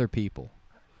force other people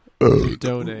to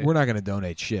donate. We're not gonna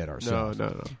donate shit ourselves.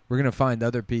 No. We're gonna find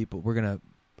other people. We're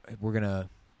gonna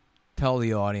tell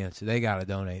the audience they gotta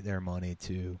donate their money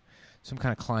to some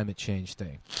kind of climate change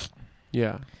thing.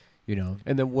 Yeah. You know.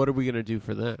 And then what are we gonna do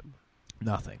for them?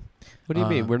 Nothing. What do you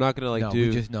mean? We're not going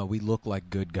to we look like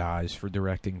good guys for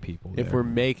directing people. if there. we're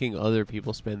making other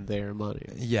people spend their money.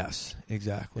 Yes,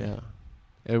 exactly. Yeah.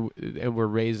 And we're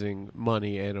raising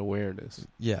money and awareness.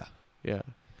 Yeah. Yeah.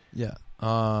 Yeah.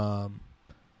 So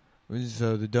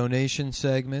the donation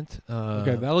segment.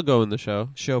 Okay, that'll go in the show.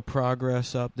 Show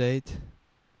progress update.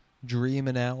 Dream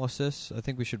analysis. I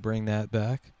think we should bring that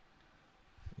back.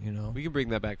 You know, We can bring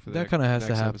that back for the that kind of has to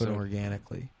next happen episode.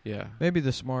 organically. Yeah. Maybe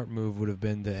the smart move would have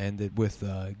been to end it with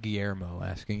Guillermo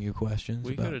asking you questions.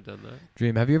 We about could have done that.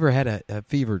 dream. Have you ever had a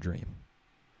fever dream?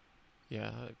 Yeah,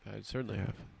 I certainly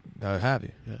have. Have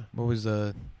you? Yeah. What was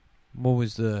the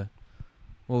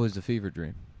fever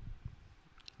dream?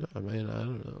 I mean, I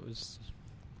don't know. It was...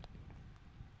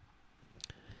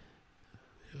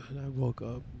 And I woke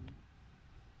up.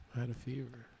 I had a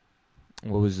fever.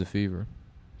 What was the fever?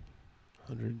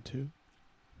 102.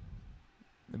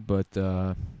 But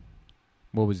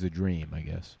what was the dream, I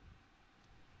guess?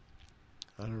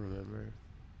 I don't remember.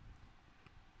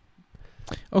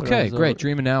 Okay, was great. over?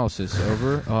 Dream analysis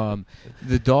over.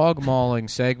 The dog mauling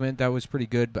segment, that was pretty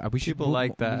good. But we should People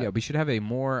like that. Yeah, we should have a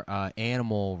more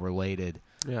animal related,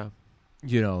 Yeah.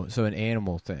 so an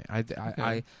animal thing.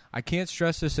 I can't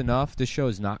stress this enough. This show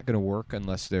is not going to work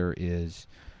unless there is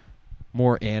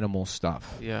more animal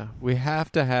stuff. Yeah. We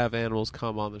have to have animals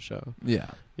come on the show.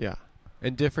 Yeah. Yeah.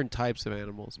 And different types of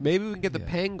animals. Maybe we can get the Yeah.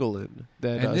 pangolin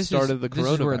that And this started the this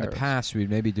coronavirus. is where in the past we'd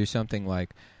maybe do something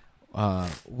like,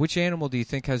 which animal do you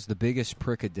think has the biggest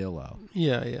prickadillo?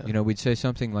 Yeah, yeah. You know, we'd say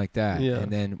something like that, Yeah.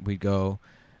 and then we'd go,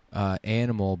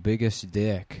 animal biggest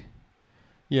dick,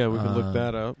 yeah, we can look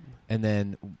that up. and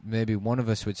then maybe one of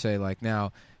us would say like,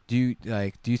 now, do you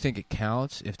think it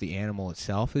counts if the animal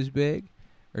itself is big,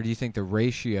 or do you think the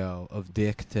ratio of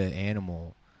dick to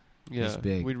animal? Yeah.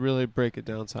 big. We'd really break it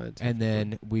down scientifically. And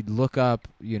then we'd look up,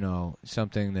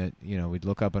 something that, we'd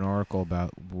look up an article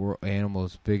about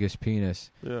animals' biggest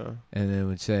penis, Yeah. and then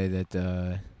we'd say that,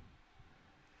 And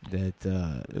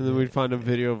then we'd find a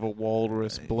video of a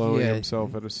walrus blowing Yeah.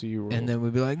 himself at a SeaWorld. and then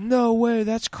we'd be like, no way,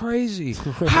 that's crazy.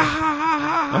 all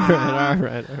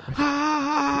right.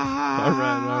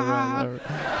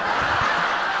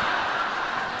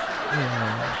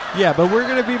 Yeah, but we're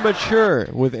gonna be mature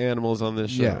with animals on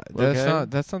this show. Yeah, okay?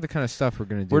 that's not the kind of stuff we're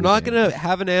gonna do. We're not with gonna animals.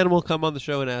 have an animal come on the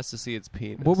show and ask to see its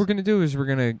penis. What we're gonna do is we're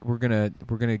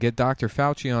gonna get Dr.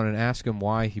 Fauci on and ask him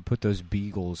why he put those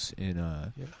beagles in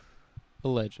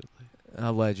allegedly.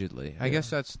 allegedly. I Yeah. guess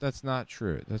that's not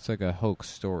true. That's like a hoax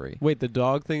story. Wait, the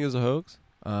dog thing is a hoax?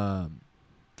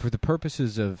 For the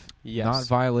purposes of Yes. not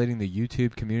violating the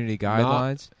YouTube community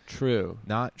guidelines, True.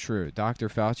 not true. Dr.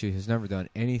 Fauci has never done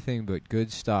anything but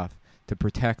good stuff to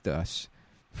protect us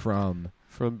from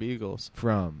From beagles.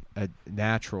 a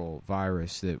natural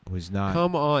virus that was not.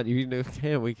 Come on,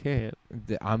 we can't.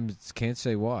 Can't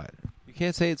say what. You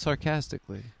can't say it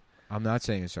sarcastically. I'm not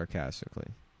saying it sarcastically.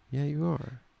 Yeah, you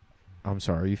are. I'm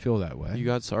sorry, you feel that way. You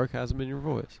got sarcasm in your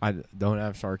voice. I don't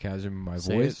have sarcasm in my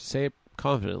Say voice. Say it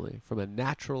confidently. From a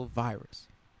natural virus.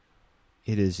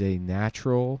 It is a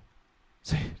natural.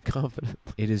 Say it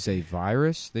confidently. It is a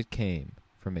virus that came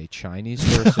from a Chinese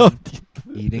person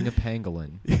eating a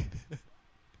pangolin,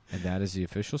 and that is the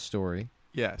official story.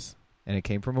 Yes. And it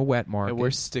came from a wet market, And we're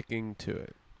sticking to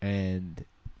it. and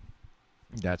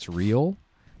that's real.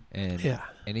 And Yeah.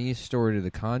 any story to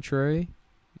the contrary,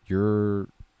 you're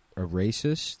a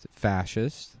racist,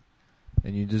 fascist,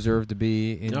 and you deserve to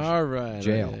be in All right.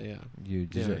 jail. Yeah. You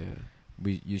deserve.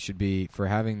 Yeah. You should be, for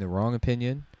having the wrong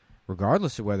opinion,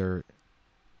 regardless of whether,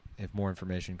 if more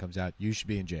information comes out, you should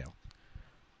be in jail.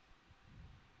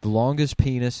 The longest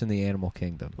penis in the animal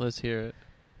kingdom. Let's hear it.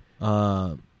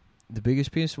 The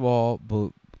biggest penis of all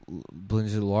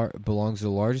belongs to the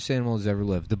largest animal that's ever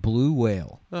lived, the blue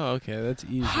whale. Oh, okay. That's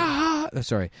easy.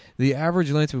 Sorry. The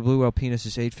average length of a blue whale penis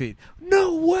is 8 feet.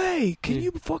 No way! Can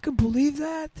you fucking believe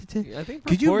that? I think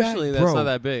Could you proportionally that's bro, not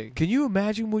that big. Can you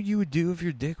imagine what you would do if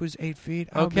your dick was 8 feet?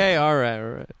 Okay, all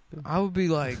right. I would be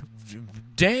like,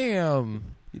 damn.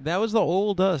 That was the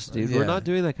old us, dude. Yeah. We're not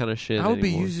doing that kind of shit I would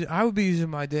anymore. be using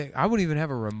my dick. I wouldn't even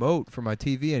have a remote for my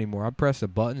TV anymore. I'd press the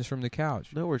buttons from the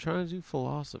couch. No, we're trying to do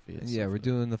philosophy. And Yeah, stuff we're like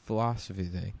doing the philosophy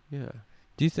thing. that. Yeah.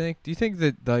 Do you think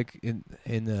that like in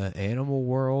the animal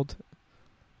world,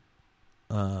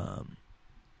 okay,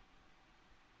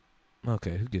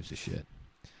 who gives a shit?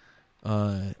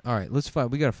 All right,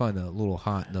 we gotta find a little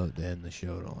hot note to end the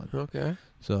show on. Okay.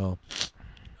 So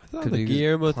I thought Could the you-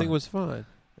 Guillermo thing was fine.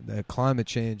 the climate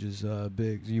change is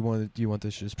big. Do you want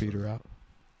this to just peter out?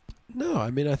 No,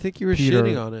 I mean I think you were Peter,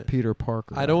 shitting on it. Peter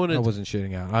Parker. I don't wanna I wasn't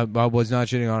shitting on it. I was not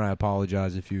shitting on it. I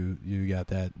apologize if you got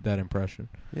that impression.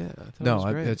 Yeah, I thought it No, was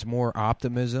great. it's more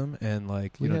optimism and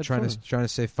like We had trying fun. to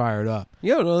stay fired up.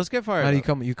 Yo, no, let's get fired. How do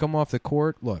up. you come off the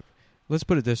court? Look, let's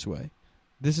put it this way.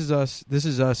 This is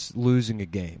us losing a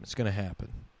game. It's going to happen.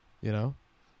 You know?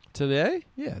 Today?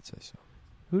 Yeah, I'd say so.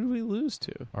 Who do we lose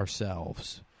to?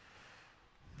 Ourselves.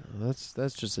 No,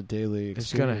 that's just a daily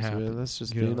It's gonna experience, man. happen. That's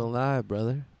just You being know. alive,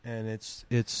 brother. And it's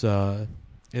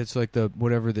like the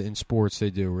whatever in sports they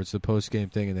do, where it's the post game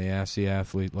thing, and they ask the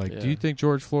athlete like, "Do Yeah. you think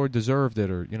George Floyd deserved it?"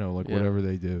 Or Yeah. whatever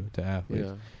they do to athletes,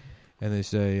 Yeah. and they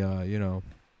say,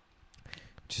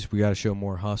 just we got to show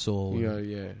more hustle. Yeah, and-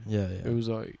 yeah. yeah. It was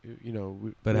like,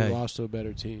 we But we hey. lost to a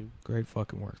better team. Great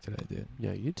fucking work today, dude.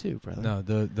 Yeah, you too, brother. No,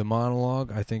 the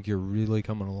monologue. I think you're really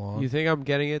coming along. You think I'm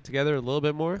getting it together a little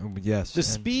bit more? Yes. The and-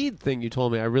 speed thing you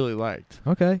told me, I really liked.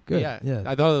 Okay. Good. Yeah, Yeah.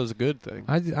 I thought it was a good thing.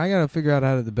 I got to figure out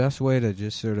how to the best way to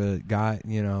just sort of guide,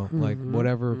 like Mhm,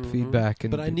 whatever mhm. feedback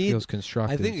and But I it need- feels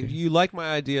constructive. I think you like my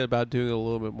idea about doing it a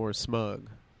little bit more smug.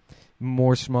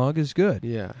 more smug is good.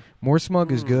 Yeah. More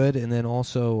smug is Mm. good, and then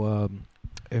also,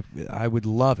 if I would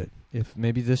love it if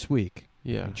maybe this week,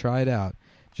 Yeah. and try it out.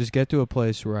 Just get to a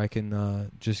place where I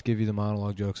can just give you the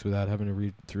monologue jokes without having to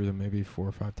read through them maybe 4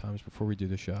 or 5 times before we do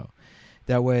the show.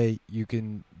 That way you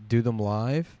can do them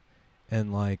live,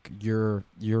 and like you're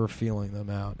feeling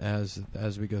them out as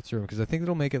we go through them, because I think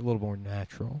it'll make it a little more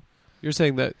natural. You're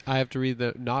saying that I have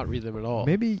to not read them at all.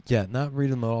 Maybe not read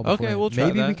them at all. Okay, beforehand. we'll try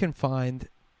Maybe we that. can find.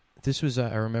 This was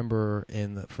I remember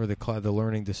for the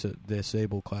learning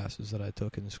disabled classes that I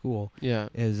took in school. Yeah.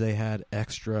 Is they had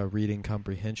extra reading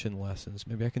comprehension lessons.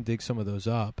 Maybe I can dig some of those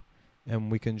up,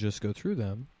 and we can just go through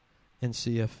them, and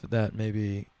see if that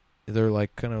maybe they're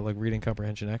like kind of like reading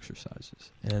comprehension exercises,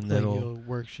 and Like, that'll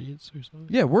worksheets or something.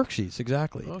 yeah worksheets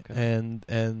exactly, Okay.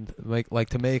 and like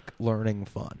to make learning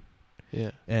fun.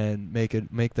 Yeah. And make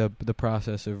the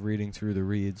process of reading through the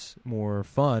reads more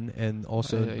fun, and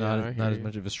also I not hear as you.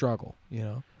 much of a struggle, I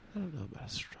don't know about a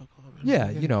struggle. I mean,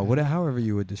 Yeah, however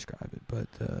you would describe it,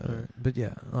 Right. but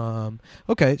yeah.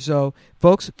 Okay, so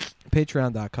folks,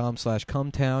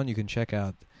 patreon.com/cumtown. You can check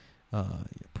out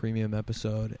premium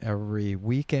episode every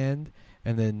weekend,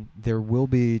 and then there will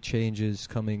be changes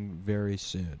coming very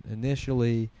soon.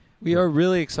 Initially. We are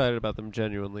really excited about them,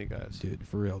 genuinely, guys. Dude,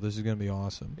 for real, this is going to be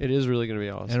awesome. It is really going to be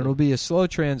awesome. And it'll be a slow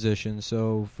transition,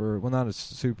 so not a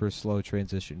super slow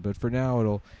transition, but for now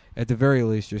it'll, at the very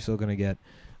least, you're still going to get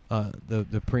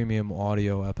the premium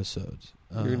audio episodes.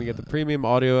 You're going to get the premium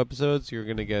audio episodes. You're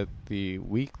going to get the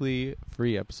weekly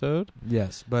free episode.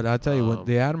 Yes, but I'll tell you what,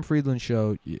 the Adam Friedland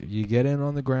Show, you get in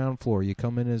on the ground floor. You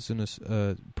come in as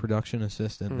a production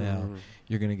assistant now.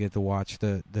 You're going to get to watch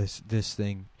this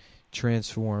thing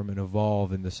transform and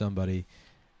evolve into somebody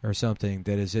or something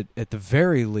that is at the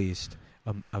very least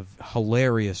a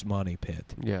hilarious money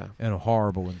pit. Yeah. And a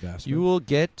horrible investment. You will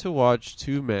get to watch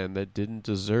two men that didn't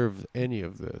deserve any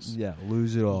of this. Yeah,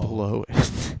 lose it all. Blow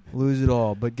it. Lose it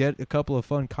all, but get a couple of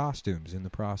fun costumes in the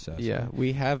process. Yeah,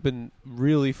 we have been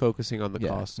really focusing on the Yeah,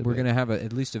 cost. we're going to have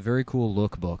at least a very cool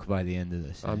lookbook by the end of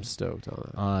this. I'm stoked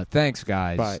on that. Thanks,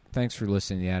 guys. Bye. Thanks for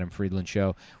listening to the Adam Friedland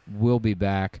Show. We'll be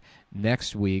back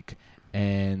next week,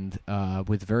 and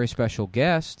with a very special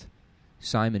guest,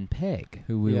 Simon Pegg,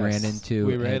 who we ran into.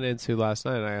 We ran into last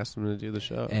night. I asked him to do the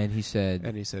show, and he said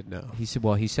no. He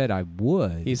said I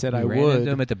would. He said we I ran would.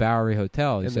 into him at the Bowery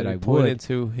Hotel. He and said then I pointed would.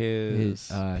 to his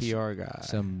PR guy,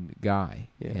 some guy,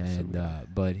 Yeah, and some guy.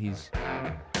 but he's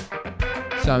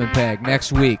Simon Pegg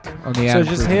next week on the So Adam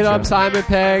just Friedland hit up Show. Simon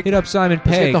Pegg. Hit up Simon Let's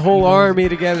Pegg. get the whole You know, army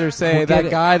together. Say we'll get that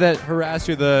it. guy that harassed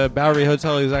you at the Bowery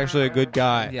Hotel is actually a good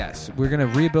guy. Yes, we're going to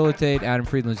rehabilitate Adam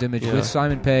Friedland's image Yeah. with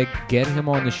Simon Pegg, get him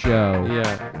on the show,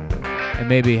 Yeah. and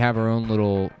maybe have our own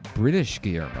little British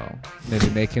Guillermo. Maybe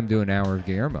make him do an hour of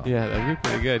Guillermo. Yeah, that'd be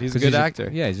pretty good. He's a 'Cause good actor.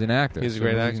 Yeah, he's an actor. He's a so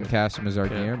great we actor. can cast him as our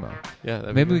Yeah. Guillermo. Yeah,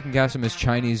 that'd Maybe be we good. can cast him as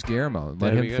Chinese Guillermo. Let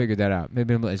That'd him be good. figure that out.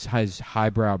 Maybe his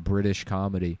highbrow British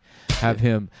comedy. Have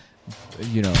him,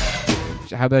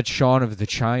 how about Shaun of the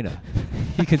China?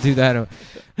 He could do that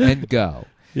and go.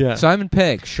 Yeah. Simon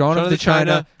Pegg, Shaun of the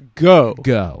China, go.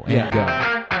 go. And Yeah.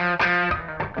 go.